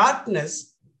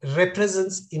 darkness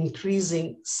represents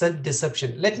increasing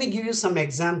self-deception. Let me give you some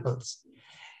examples.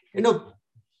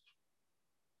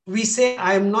 We say,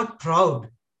 I am not proud.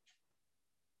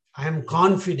 I am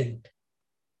confident.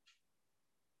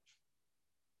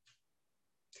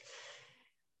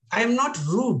 I am not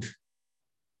rude.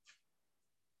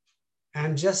 I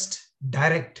am just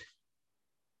direct.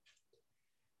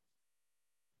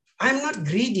 I am not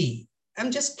greedy.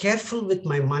 I'm just careful with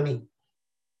my money.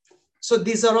 So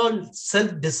these are all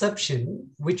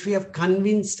self-deception, which we have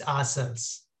convinced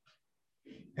ourselves.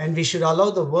 And we should allow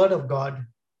the word of God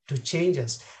to change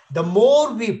us. The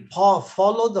more we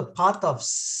follow the path of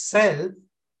self,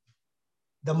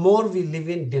 the more we live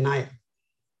in denial.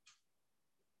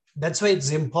 That's why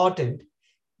it's important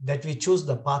that we choose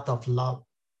the path of love.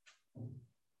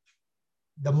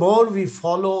 The more we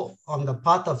follow on the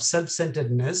path of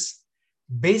self-centeredness,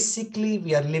 basically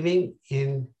we are living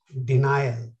in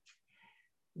denial.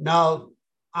 Now,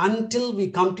 until we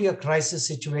come to a crisis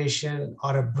situation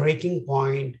or a breaking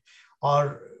point,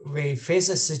 or we face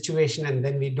a situation and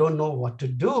then we don't know what to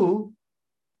do,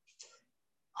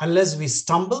 unless we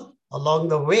stumble along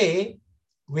the way,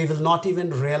 we will not even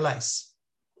realize.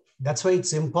 That's why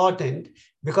it's important,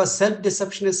 because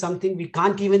self-deception is something we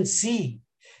can't even see,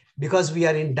 because we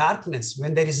are in darkness.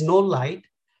 When there is no light,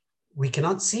 we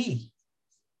cannot see.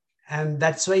 And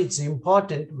that's why it's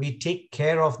important we take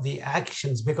care of the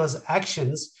actions, because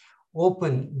actions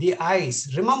open the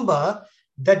eyes. Remember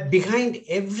that behind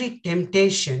every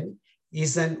temptation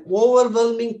is an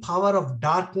overwhelming power of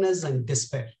darkness and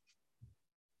despair.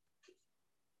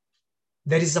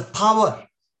 There is a power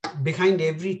behind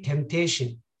every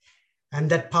temptation, and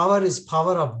that power is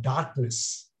power of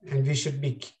darkness, and we should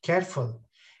be careful.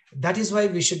 That is why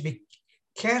we should be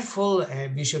careful,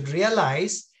 and we should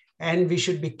realize, and we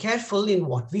should be careful in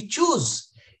what we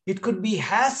choose. It could be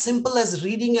as simple as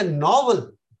reading a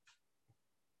novel.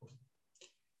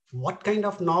 What kind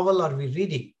of novel are we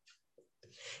reading?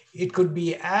 It could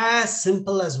be as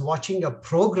simple as watching a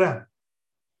program.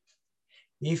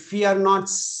 If we are not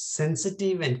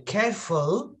sensitive and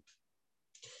careful,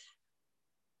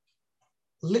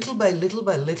 little by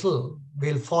little,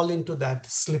 we'll fall into that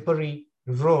slippery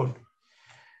road.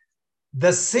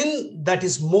 The sin that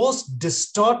is most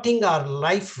distorting our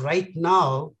life right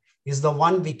now is the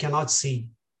one we cannot see.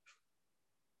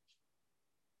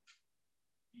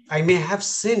 I may have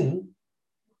sin,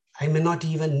 I may not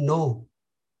even know,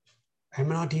 I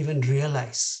may not even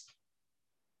realize.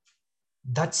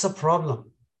 That's a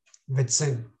problem with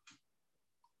sin.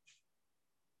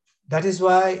 That is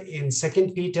why in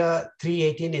 2 Peter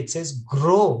 3:18, it says,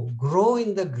 grow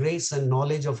in the grace and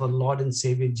knowledge of our Lord and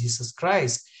Savior Jesus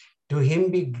Christ. To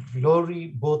him be glory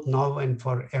both now and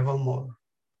forevermore.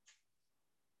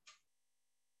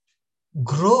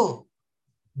 Grow.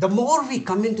 The more we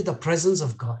come into the presence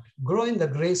of God, grow in the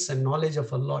grace and knowledge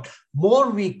of our Lord, more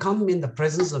we come in the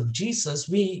presence of Jesus,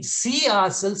 we see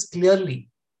ourselves clearly.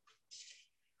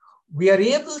 We are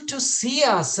able to see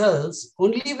ourselves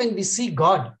only when we see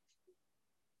God.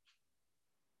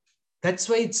 That's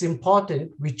why it's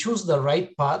important we choose the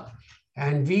right path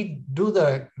and we do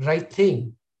the right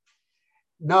thing.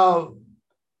 Now,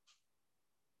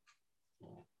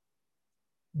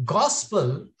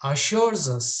 gospel assures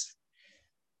us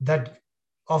that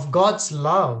of God's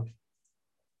love.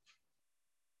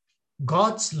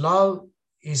 God's love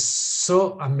is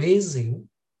so amazing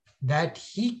that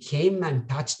he came and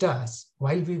touched us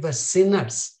while we were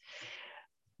sinners.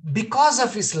 Because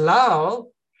of his love,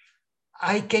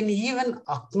 I can even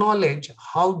acknowledge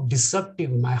how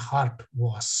deceptive my heart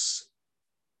was.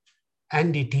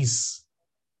 And it is.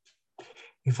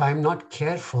 If I'm not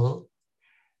careful,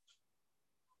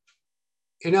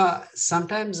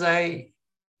 sometimes I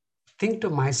think to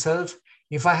myself,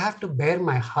 if I have to bare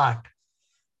my heart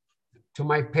to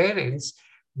my parents,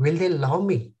 will they love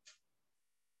me?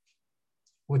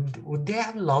 Would they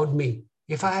have loved me?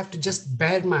 If I have to just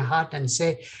bare my heart and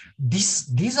say,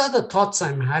 these are the thoughts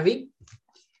I'm having,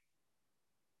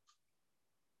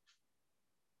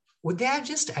 would they have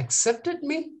just accepted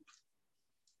me?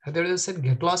 Otherwise, I said,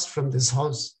 get lost from this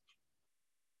house.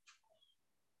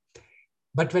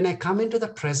 But when I come into the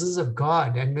presence of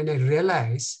God and when I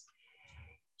realize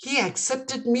He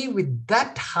accepted me with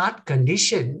that heart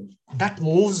condition, that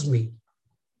moves me.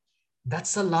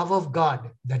 That's the love of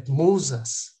God that moves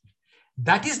us.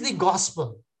 That is the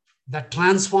gospel that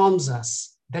transforms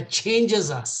us, that changes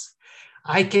us.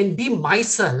 I can be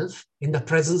myself in the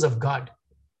presence of God.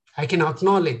 I can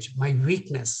acknowledge my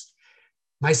weakness,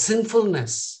 my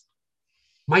sinfulness,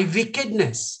 my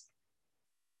wickedness.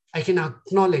 I can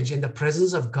acknowledge in the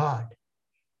presence of God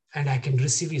and I can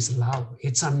receive His love.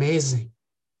 It's amazing,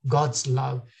 God's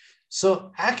love.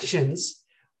 So actions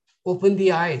open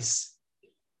the eyes.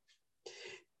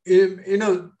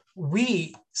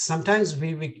 We sometimes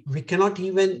we cannot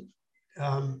even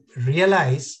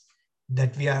realize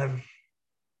that we are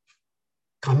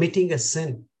committing a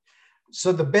sin.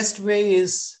 So the best way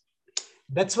is,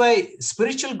 that's why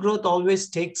spiritual growth always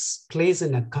takes place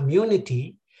in a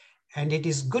community, and it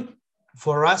is good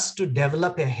for us to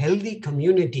develop a healthy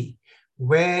community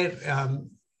where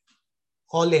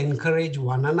all encourage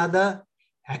one another,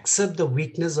 accept the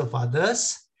weakness of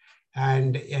others,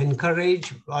 and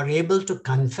encourage, are able to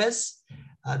confess.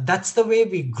 That's the way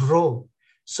we grow.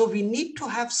 So we need to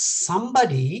have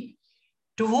somebody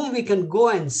to whom we can go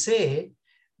and say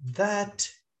that,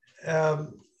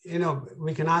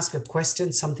 we can ask a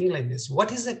question, something like this.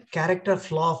 What is a character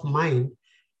flaw of mine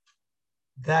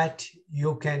that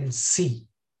you can see?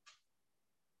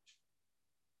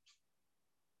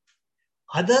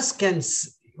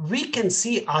 We can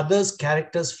see others'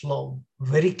 characters flaw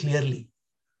very clearly.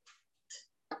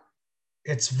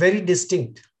 It's very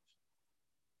distinct.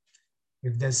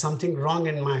 If there's something wrong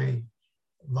in my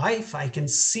wife, I can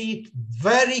see it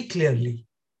very clearly.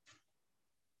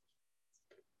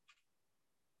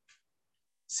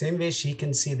 Same way she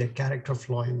can see the character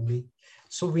flaw in me.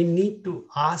 So we need to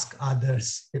ask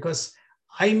others, because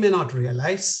I may not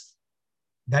realize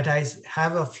that I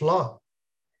have a flaw.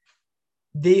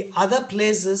 The other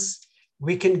places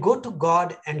we can go to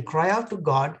God and cry out to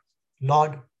God,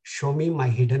 Lord, show me my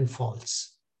hidden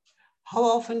faults. How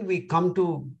often we come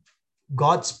to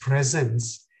God's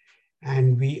presence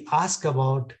and we ask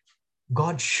about,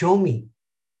 God, show me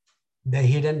the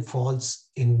hidden faults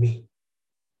in me.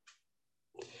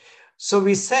 So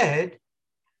we said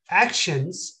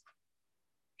actions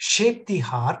shape the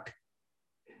heart.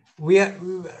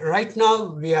 Right now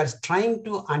we are trying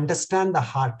to understand the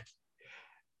heart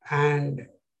and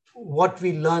what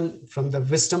we learn from the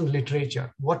wisdom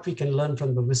literature, what we can learn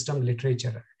from the wisdom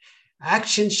literature.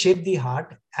 Actions shape the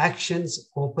heart, actions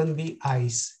open the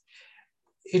eyes.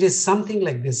 It is something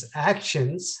like this.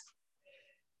 Actions,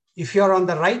 if you're on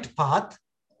the right path,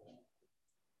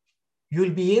 you'll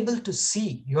be able to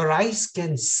see, your eyes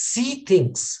can see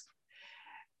things,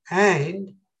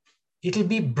 and it'll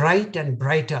be bright and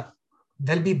brighter.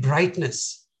 There'll be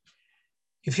brightness.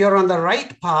 If you're on the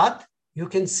right path, you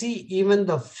can see even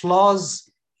the flaws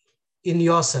in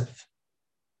yourself.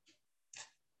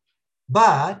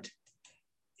 But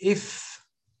if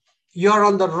you're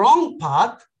on the wrong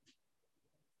path,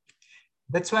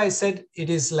 that's why I said it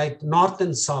is like north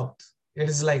and south. It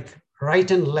is like right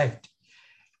and left.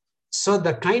 So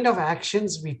the kind of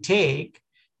actions we take,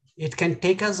 it can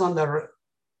take us on the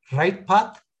right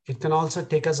path. It can also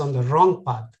take us on the wrong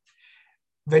path.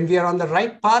 When we are on the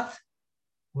right path,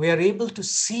 we are able to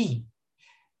see.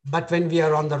 But when we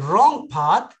are on the wrong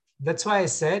path, that's why I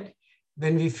said,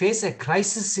 when we face a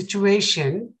crisis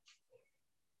situation,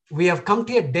 we have come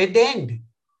to a dead end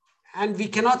and we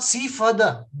cannot see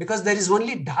further because there is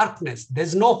only darkness.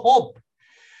 There's no hope.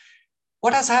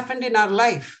 What has happened in our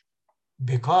life?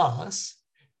 Because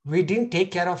we didn't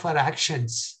take care of our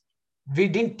actions. We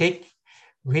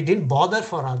didn't bother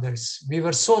for others. We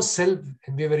were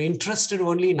interested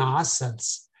only in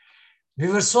ourselves. We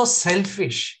were so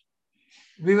selfish.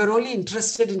 We were only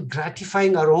interested in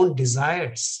gratifying our own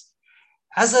desires.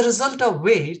 As a result of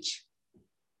which,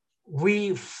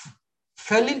 we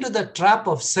fell into the trap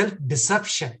of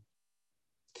self-deception.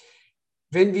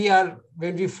 When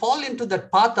we fall into the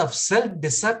path of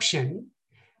self-deception,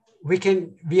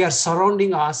 we are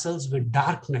surrounding ourselves with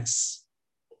darkness.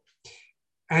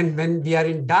 And when we are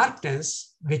in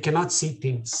darkness, we cannot see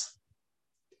things.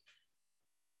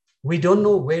 We don't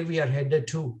know where we are headed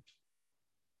to.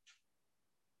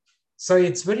 So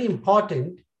it's very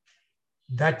important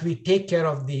that we take care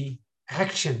of the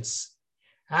actions.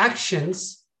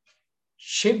 Actions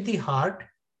shape the heart,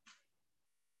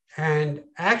 and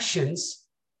actions,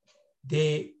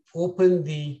 they open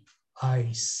the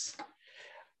eyes.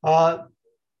 I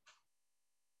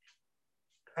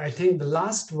think the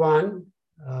last one,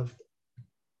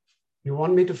 You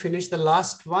want me to finish the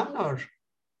last one, or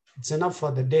it's enough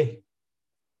for the day?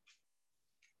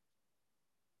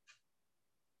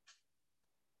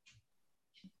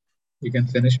 You can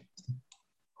finish.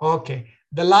 Okay.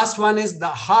 The last one is the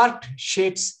heart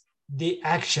shapes the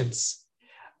actions.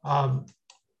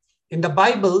 In the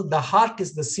Bible, the heart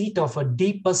is the seat of a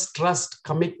deepest trust,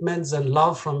 commitments, and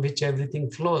love from which everything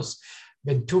flows.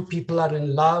 When two people are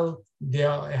in love, they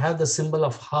have the symbol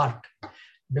of heart,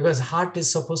 because heart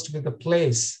is supposed to be the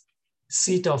place,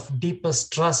 seat of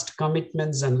deepest trust,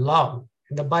 commitments, and love.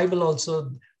 In the Bible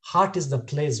also, heart is the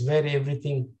place where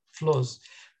everything flows.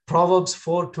 Proverbs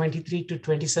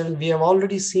 4:23-27, we have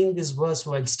already seen this verse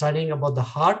while studying about the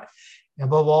heart.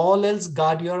 Above all else,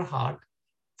 guard your heart,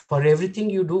 for everything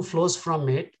you do flows from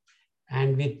it.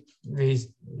 And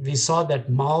we saw that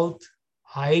mouth,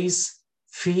 eyes,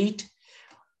 feet,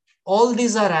 all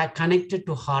these are connected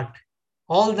to heart.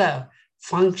 All the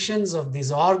functions of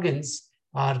these organs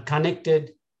are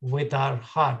connected with our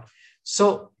heart.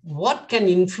 So what can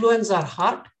influence our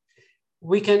heart?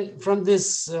 We can, from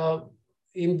this,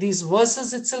 in these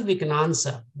verses itself, we can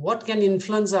answer. What can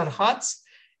influence our hearts?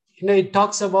 It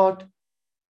talks about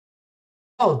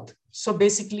mouth. So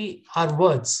basically our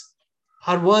words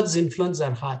influence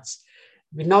our hearts.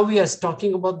 Now we are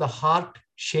talking about the heart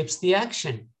shapes the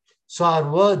action. So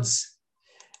our words,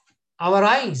 our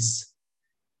eyes,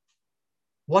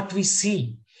 what we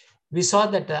see. We saw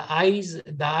that the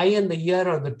eye and the ear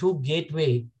are the two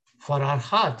gateway for our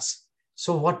hearts.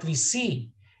 So what we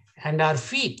see, and our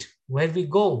feet, where we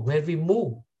go, where we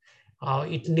move.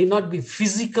 It need not be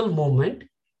physical movement,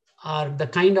 are the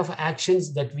kind of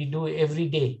actions that we do every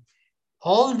day.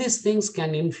 All these things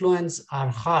can influence our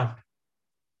heart.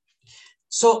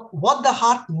 So what the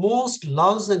heart most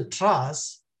loves and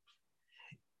trusts,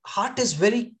 heart is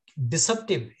very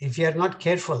deceptive if you are not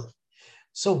careful.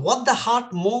 So what the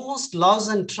heart most loves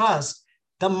and trusts,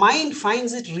 the mind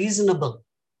finds it reasonable,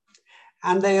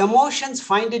 and the emotions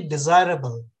find it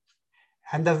desirable,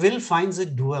 and the will finds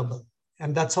it doable.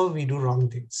 And that's how we do wrong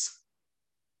things.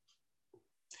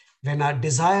 When our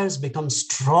desires become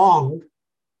strong,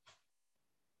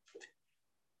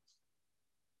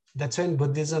 that's why in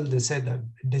Buddhism they say that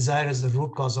desire is the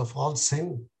root cause of all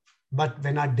sin. But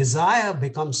when our desire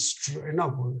becomes,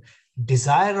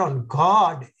 desire on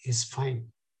God is fine.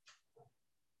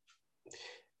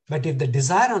 But if the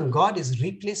desire on God is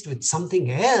replaced with something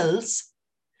else,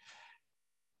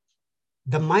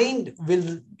 the mind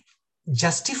will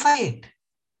justify it.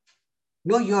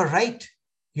 No, you're right.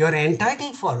 You're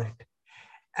entitled for it.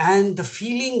 And the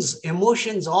feelings,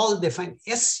 emotions, all they find,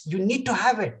 yes, you need to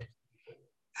have it.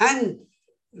 And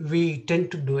we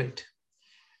tend to do it.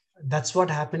 That's what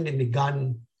happened in the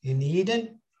Garden in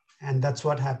Eden. And that's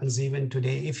what happens even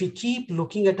today. If we keep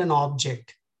looking at an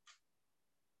object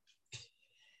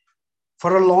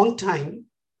for a long time,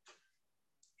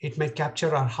 it may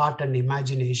capture our heart and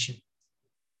imagination,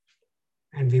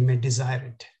 and we may desire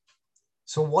it.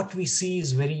 So what we see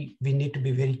is we need to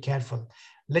be very careful.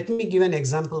 Let me give an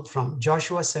example from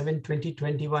Joshua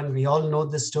 7:20-21. We all know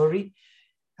the story.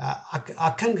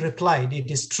 Achan replied, "It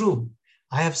is true.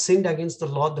 I have sinned against the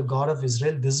Lord, the God of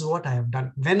Israel. This is what I have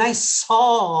done." When I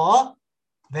saw,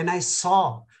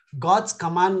 God's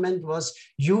commandment was,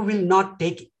 you will not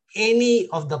take any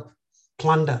of the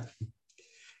plunder.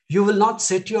 You will not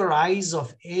set your eyes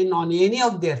on any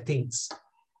of their things.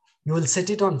 You will set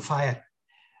it on fire.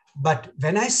 But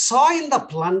when I saw in the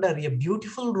plunder a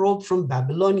beautiful robe from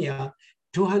Babylonia,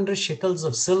 200 shekels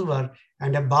of silver,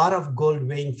 and a bar of gold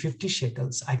weighing 50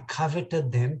 shekels, I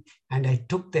coveted them and I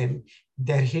took them.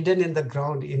 They're hidden in the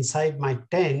ground inside my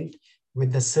tent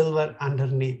with the silver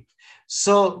underneath.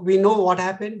 So we know what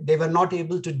happened. They were not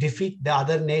able to defeat the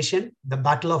other nation, the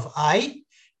battle of Ai,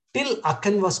 till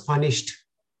Achan was punished.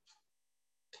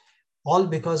 All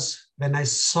because when I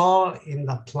saw in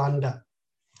the plunder.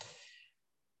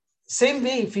 Same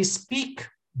way, if we speak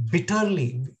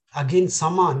bitterly against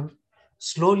someone,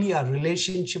 slowly our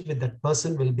relationship with that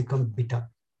person will become bitter.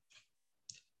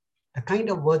 The kind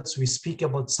of words we speak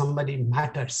about somebody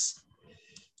matters.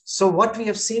 So what we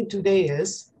have seen today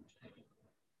is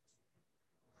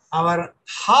our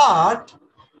heart,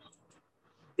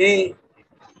 the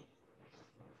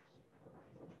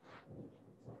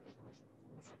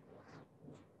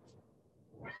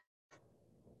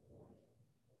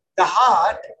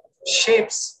heart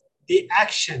shapes the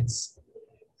actions.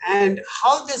 And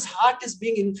how this heart is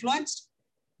being influenced?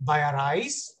 By our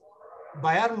eyes,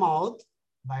 by our mouth,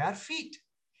 by our feet.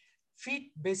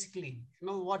 Feet, basically,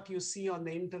 what you see on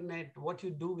the internet, what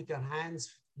you do with your hands,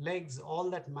 legs, all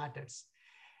that matters.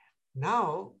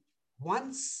 Now,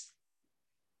 once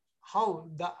how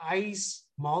the eyes,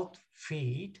 mouth,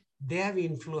 feet, they have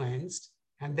influenced,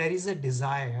 and there is a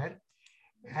desire.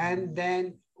 And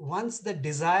then once the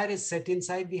desire is set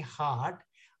inside the heart,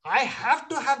 I have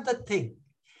to have the thing.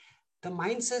 The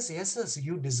mind says, yes, yes,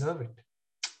 you deserve it.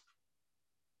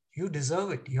 You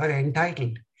deserve it. You're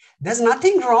entitled. There's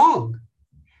nothing wrong.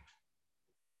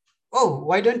 Oh,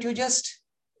 why don't you just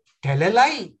tell a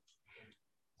lie?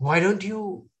 Why don't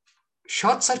you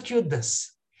short circuit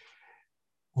this?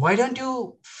 Why don't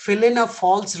you fill in a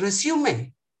false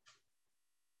resume?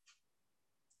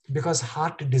 Because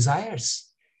heart desires,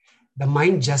 the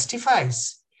mind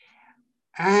justifies,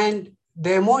 and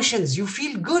the emotions, you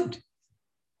feel good.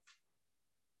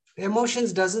 The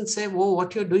emotions doesn't say, oh,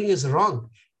 what you're doing is wrong.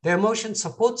 The emotion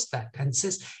supports that and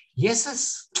says, yes,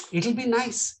 yes, it'll be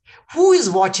nice. Who is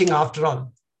watching after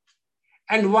all?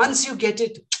 And once you get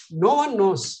it, no one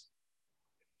knows.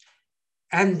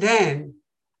 And then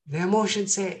the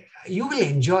emotions say, you will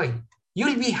enjoy,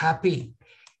 you'll be happy.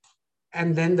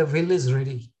 And then the will is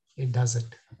ready. It does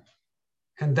it.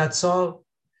 And that's all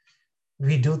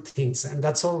we do things. And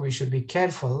that's all we should be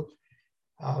careful.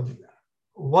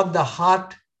 What the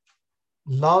heart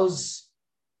loves,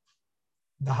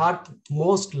 the heart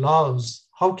most loves,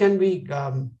 how can we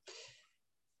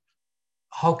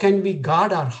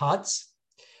guard our hearts?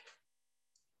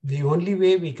 The only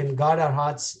way we can guard our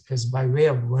hearts is by way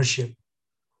of worship,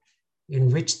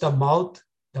 in which the mouth,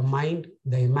 the mind,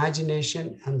 the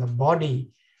imagination, and the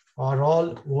body are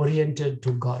all oriented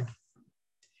to God.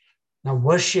 Now,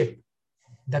 worship,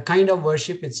 the kind of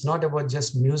worship, it's not about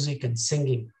just music and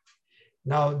singing.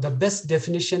 Now, the best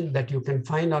definition that you can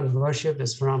find on worship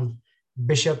is from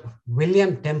Bishop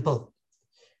William Temple,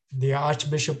 the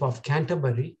Archbishop of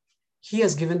Canterbury. He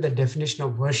has given the definition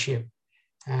of worship.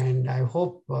 And I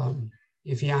hope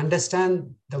if you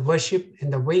understand the worship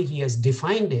in the way he has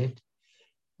defined it,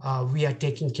 we are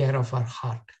taking care of our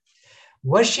heart.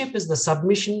 Worship is the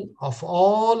submission of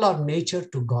all our nature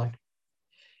to God.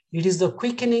 It is the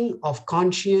quickening of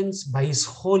conscience by his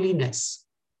holiness,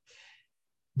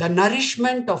 the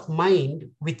nourishment of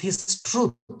mind with his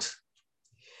truth,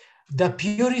 the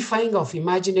purifying of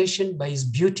imagination by his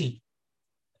beauty,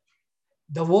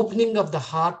 the opening of the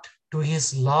heart to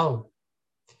his love,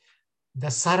 the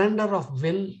surrender of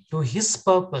will to his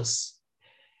purpose,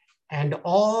 and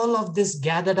all of this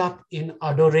gathered up in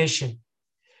adoration,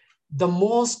 the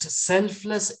most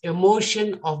selfless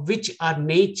emotion of which our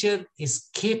nature is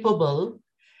capable,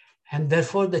 and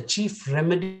therefore the chief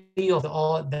remedy of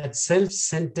all that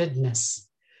self-centeredness,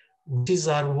 which is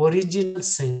our original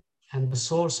sin and the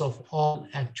source of all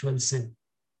actual sin.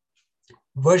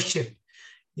 Worship.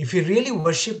 If we really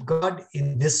worship God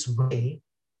in this way,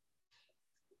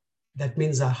 that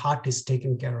means our heart is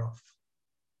taken care of.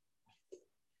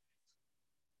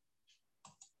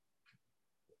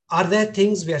 Are there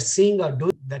things we are seeing or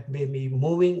doing that may be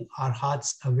moving our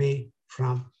hearts away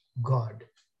from God?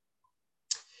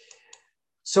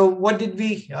 So what did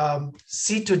we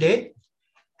see today?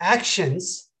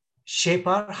 Actions shape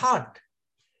our heart.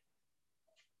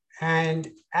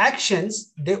 And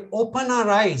actions, they open our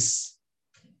eyes.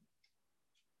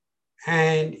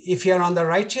 And if you're on the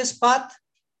righteous path,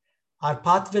 our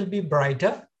path will be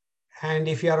brighter. And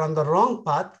if you are on the wrong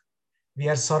path, we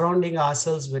are surrounding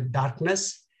ourselves with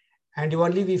darkness, and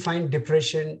only we find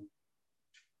depression,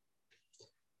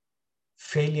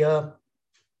 failure,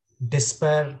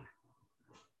 despair,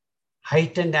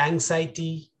 heightened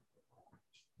anxiety,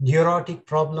 neurotic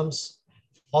problems.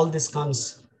 All this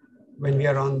comes when we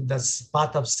are on this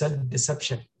path of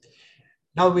self-deception.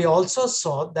 Now, we also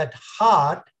saw that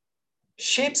heart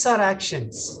shapes our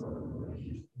actions.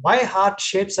 Why heart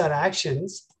shapes our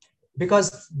actions?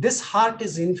 Because this heart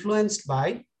is influenced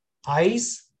by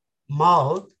eyes,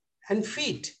 mouth, and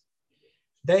feet.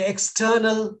 The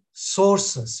external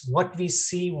sources, what we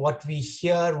see, what we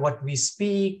hear, what we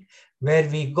speak, where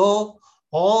we go,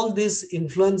 all this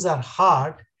influence our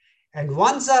heart. And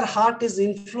once our heart is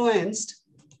influenced,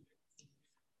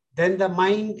 then the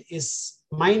mind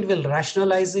will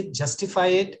rationalize it, justify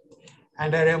it,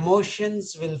 and our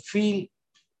emotions will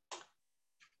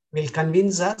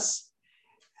convince us,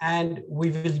 and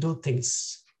we will do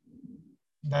things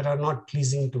that are not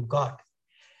pleasing to God.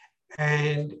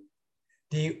 And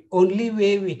the only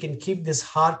way we can keep this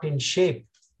heart in shape,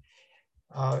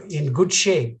 in good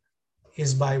shape,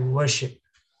 is by worship,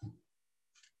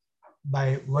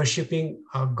 by worshiping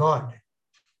our God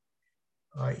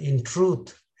in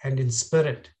truth and in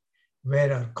spirit,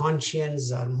 where our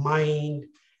conscience, our mind,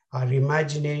 our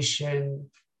imagination,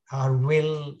 our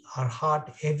will, our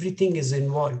heart, everything is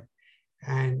involved.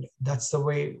 And that's the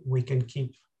way we can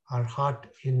keep our heart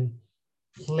in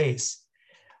place.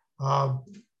 Uh,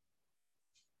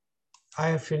 I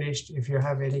have finished. If you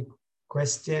have any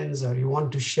questions or you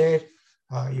want to share,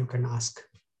 you can ask.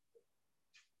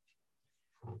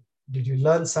 Did you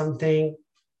learn something,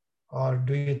 or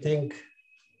do you think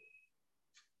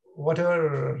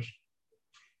whatever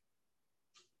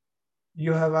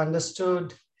you have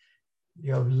understood,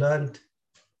 you have learned,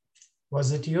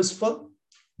 was it useful?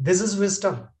 This is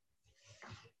wisdom.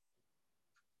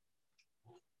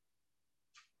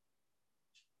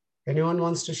 Anyone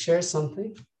wants to share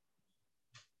something?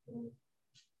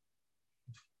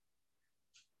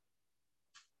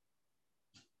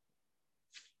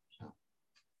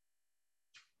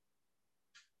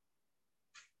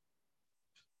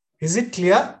 Is it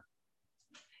clear?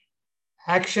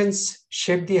 Actions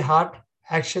shape the heart,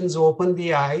 actions open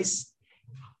the eyes,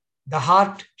 the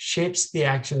heart shapes the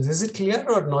actions. Is it clear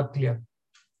or not clear?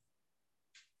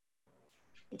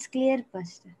 It's clear,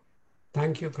 Pastor.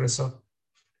 Thank you, Chriso.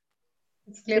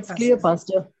 It's clear, It's clear,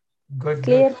 Pastor. Pastor. Good,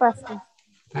 Clear, good. Pastor.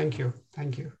 Thank you.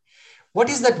 Thank you. What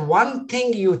is that one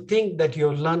thing you think that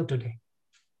you learned today?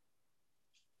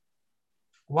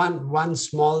 One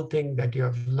small thing that you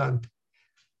have learned.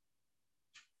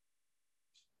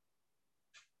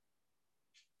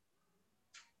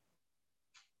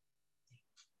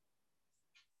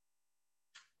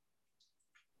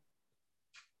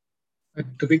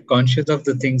 To be conscious of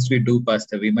the things we do,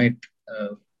 Pastor. We might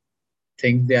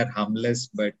think they are harmless,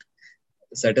 but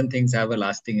certain things have a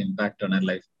lasting impact on our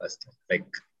life, Pastor.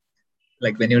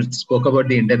 Like when you spoke about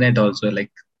the internet also,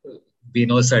 like we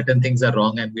know certain things are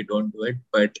wrong and we don't do it,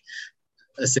 but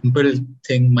a simple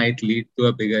thing might lead to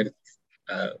a bigger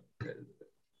uh,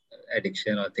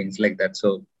 addiction or things like that.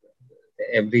 So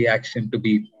every action to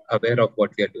be aware of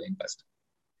what we are doing, Pastor.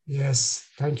 Yes.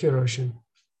 Thank you, Roshan.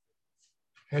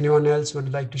 Anyone else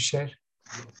would like to share?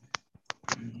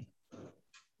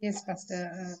 Yes,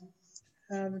 Pastor.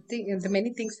 The many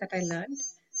things that I learned,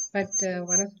 but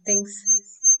one of the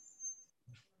things,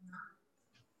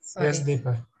 Yes, sorry,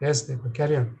 Deepa. Yes, Deepa.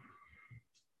 Carry on.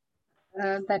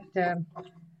 that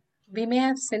we may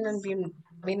have sinned and we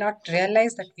may not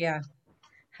realize that we are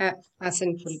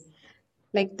sinful.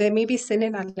 Like there may be sin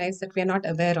in our lives that we are not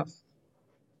aware of.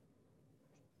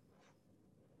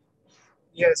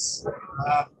 Yes.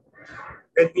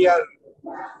 When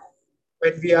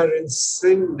we are in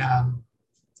sin,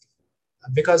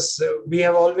 because we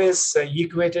have always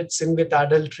equated sin with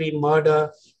adultery,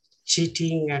 murder,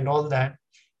 cheating, and all that.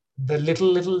 The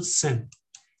little sin,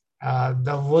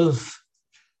 the wolf,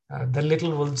 the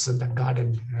little wolves in the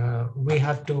garden. We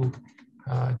have to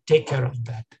take care of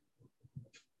that.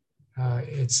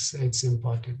 It's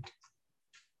important.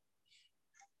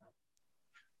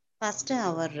 Pastor,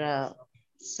 our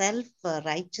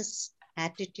self-righteous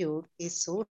attitude is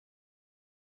so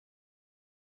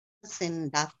in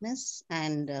darkness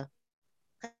and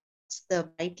it's the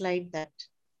bright light that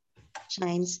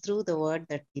shines through the word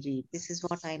that we read. This is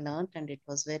what I learned, and it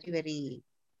was very, very,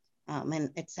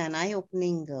 it's an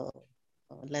eye-opening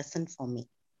lesson for me.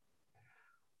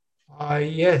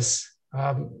 Yes.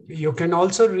 You can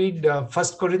also read 1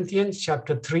 Corinthians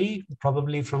chapter 3,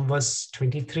 probably from verse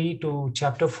 23 to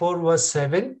chapter 4, verse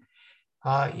 7.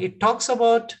 It talks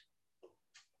about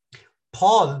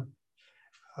Paul.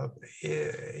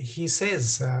 He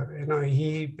says,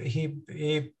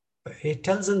 he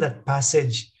tells in that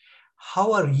passage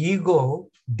how our ego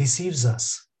deceives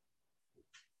us.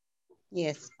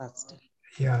 Yes, Pastor.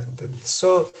 Yeah.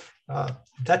 So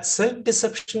that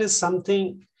self-deception is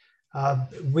something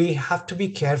we have to be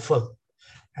careful.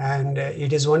 And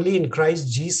it is only in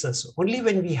Christ Jesus, only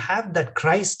when we have that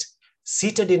Christ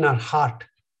seated in our heart,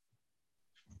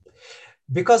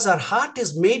 because our heart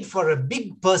is made for a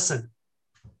big person.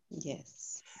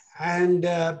 Yes. And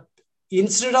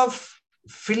instead of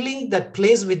filling that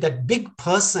place with that big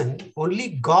person, only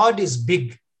God is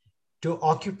big to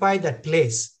occupy that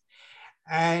place.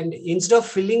 And instead of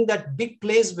filling that big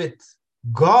place with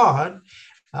God,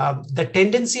 the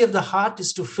tendency of the heart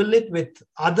is to fill it with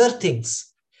other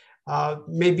things.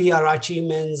 Maybe our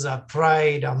achievements, our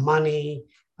pride, our money,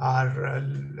 our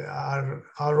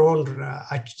own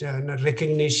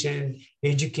recognition,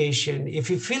 education. If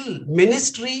you fill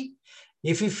ministry,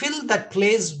 if you fill that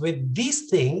place with these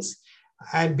things,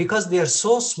 and because they are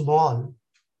so small,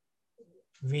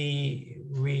 we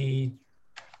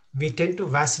tend to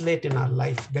vacillate in our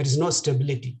life. There is no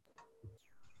stability.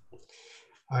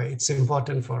 It's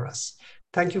important for us.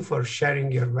 Thank you for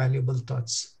sharing your valuable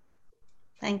thoughts.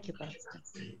 Thank you, Pastor.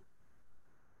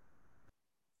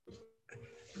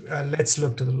 Let's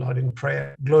look to the Lord in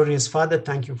prayer. Glorious Father,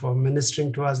 thank you for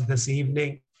ministering to us this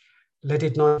evening. Let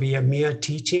it not be a mere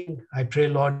teaching. I pray,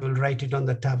 Lord, you will write it on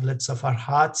the tablets of our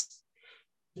hearts.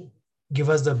 Give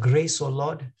us the grace, O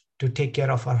Lord, to take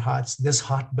care of our hearts. This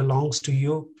heart belongs to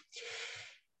you.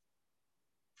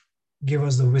 Give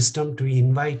us the wisdom to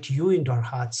invite you into our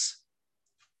hearts.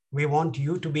 We want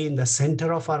you to be in the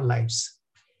center of our lives.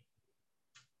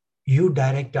 You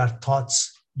direct our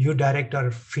thoughts. You direct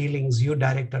our feelings. You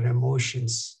direct our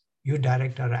emotions. You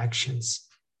direct our actions.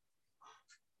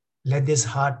 Let this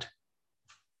heart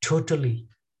totally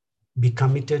be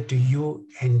committed to you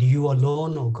and you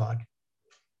alone, O God.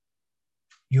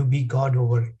 You be God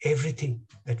over everything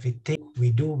that we think,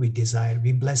 we do, we desire.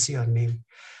 We bless your name.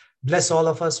 Bless all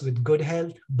of us with good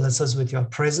health. Bless us with your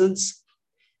presence.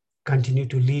 Continue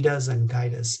to lead us and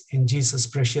guide us. In Jesus'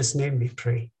 precious name we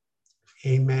pray.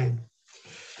 Amen.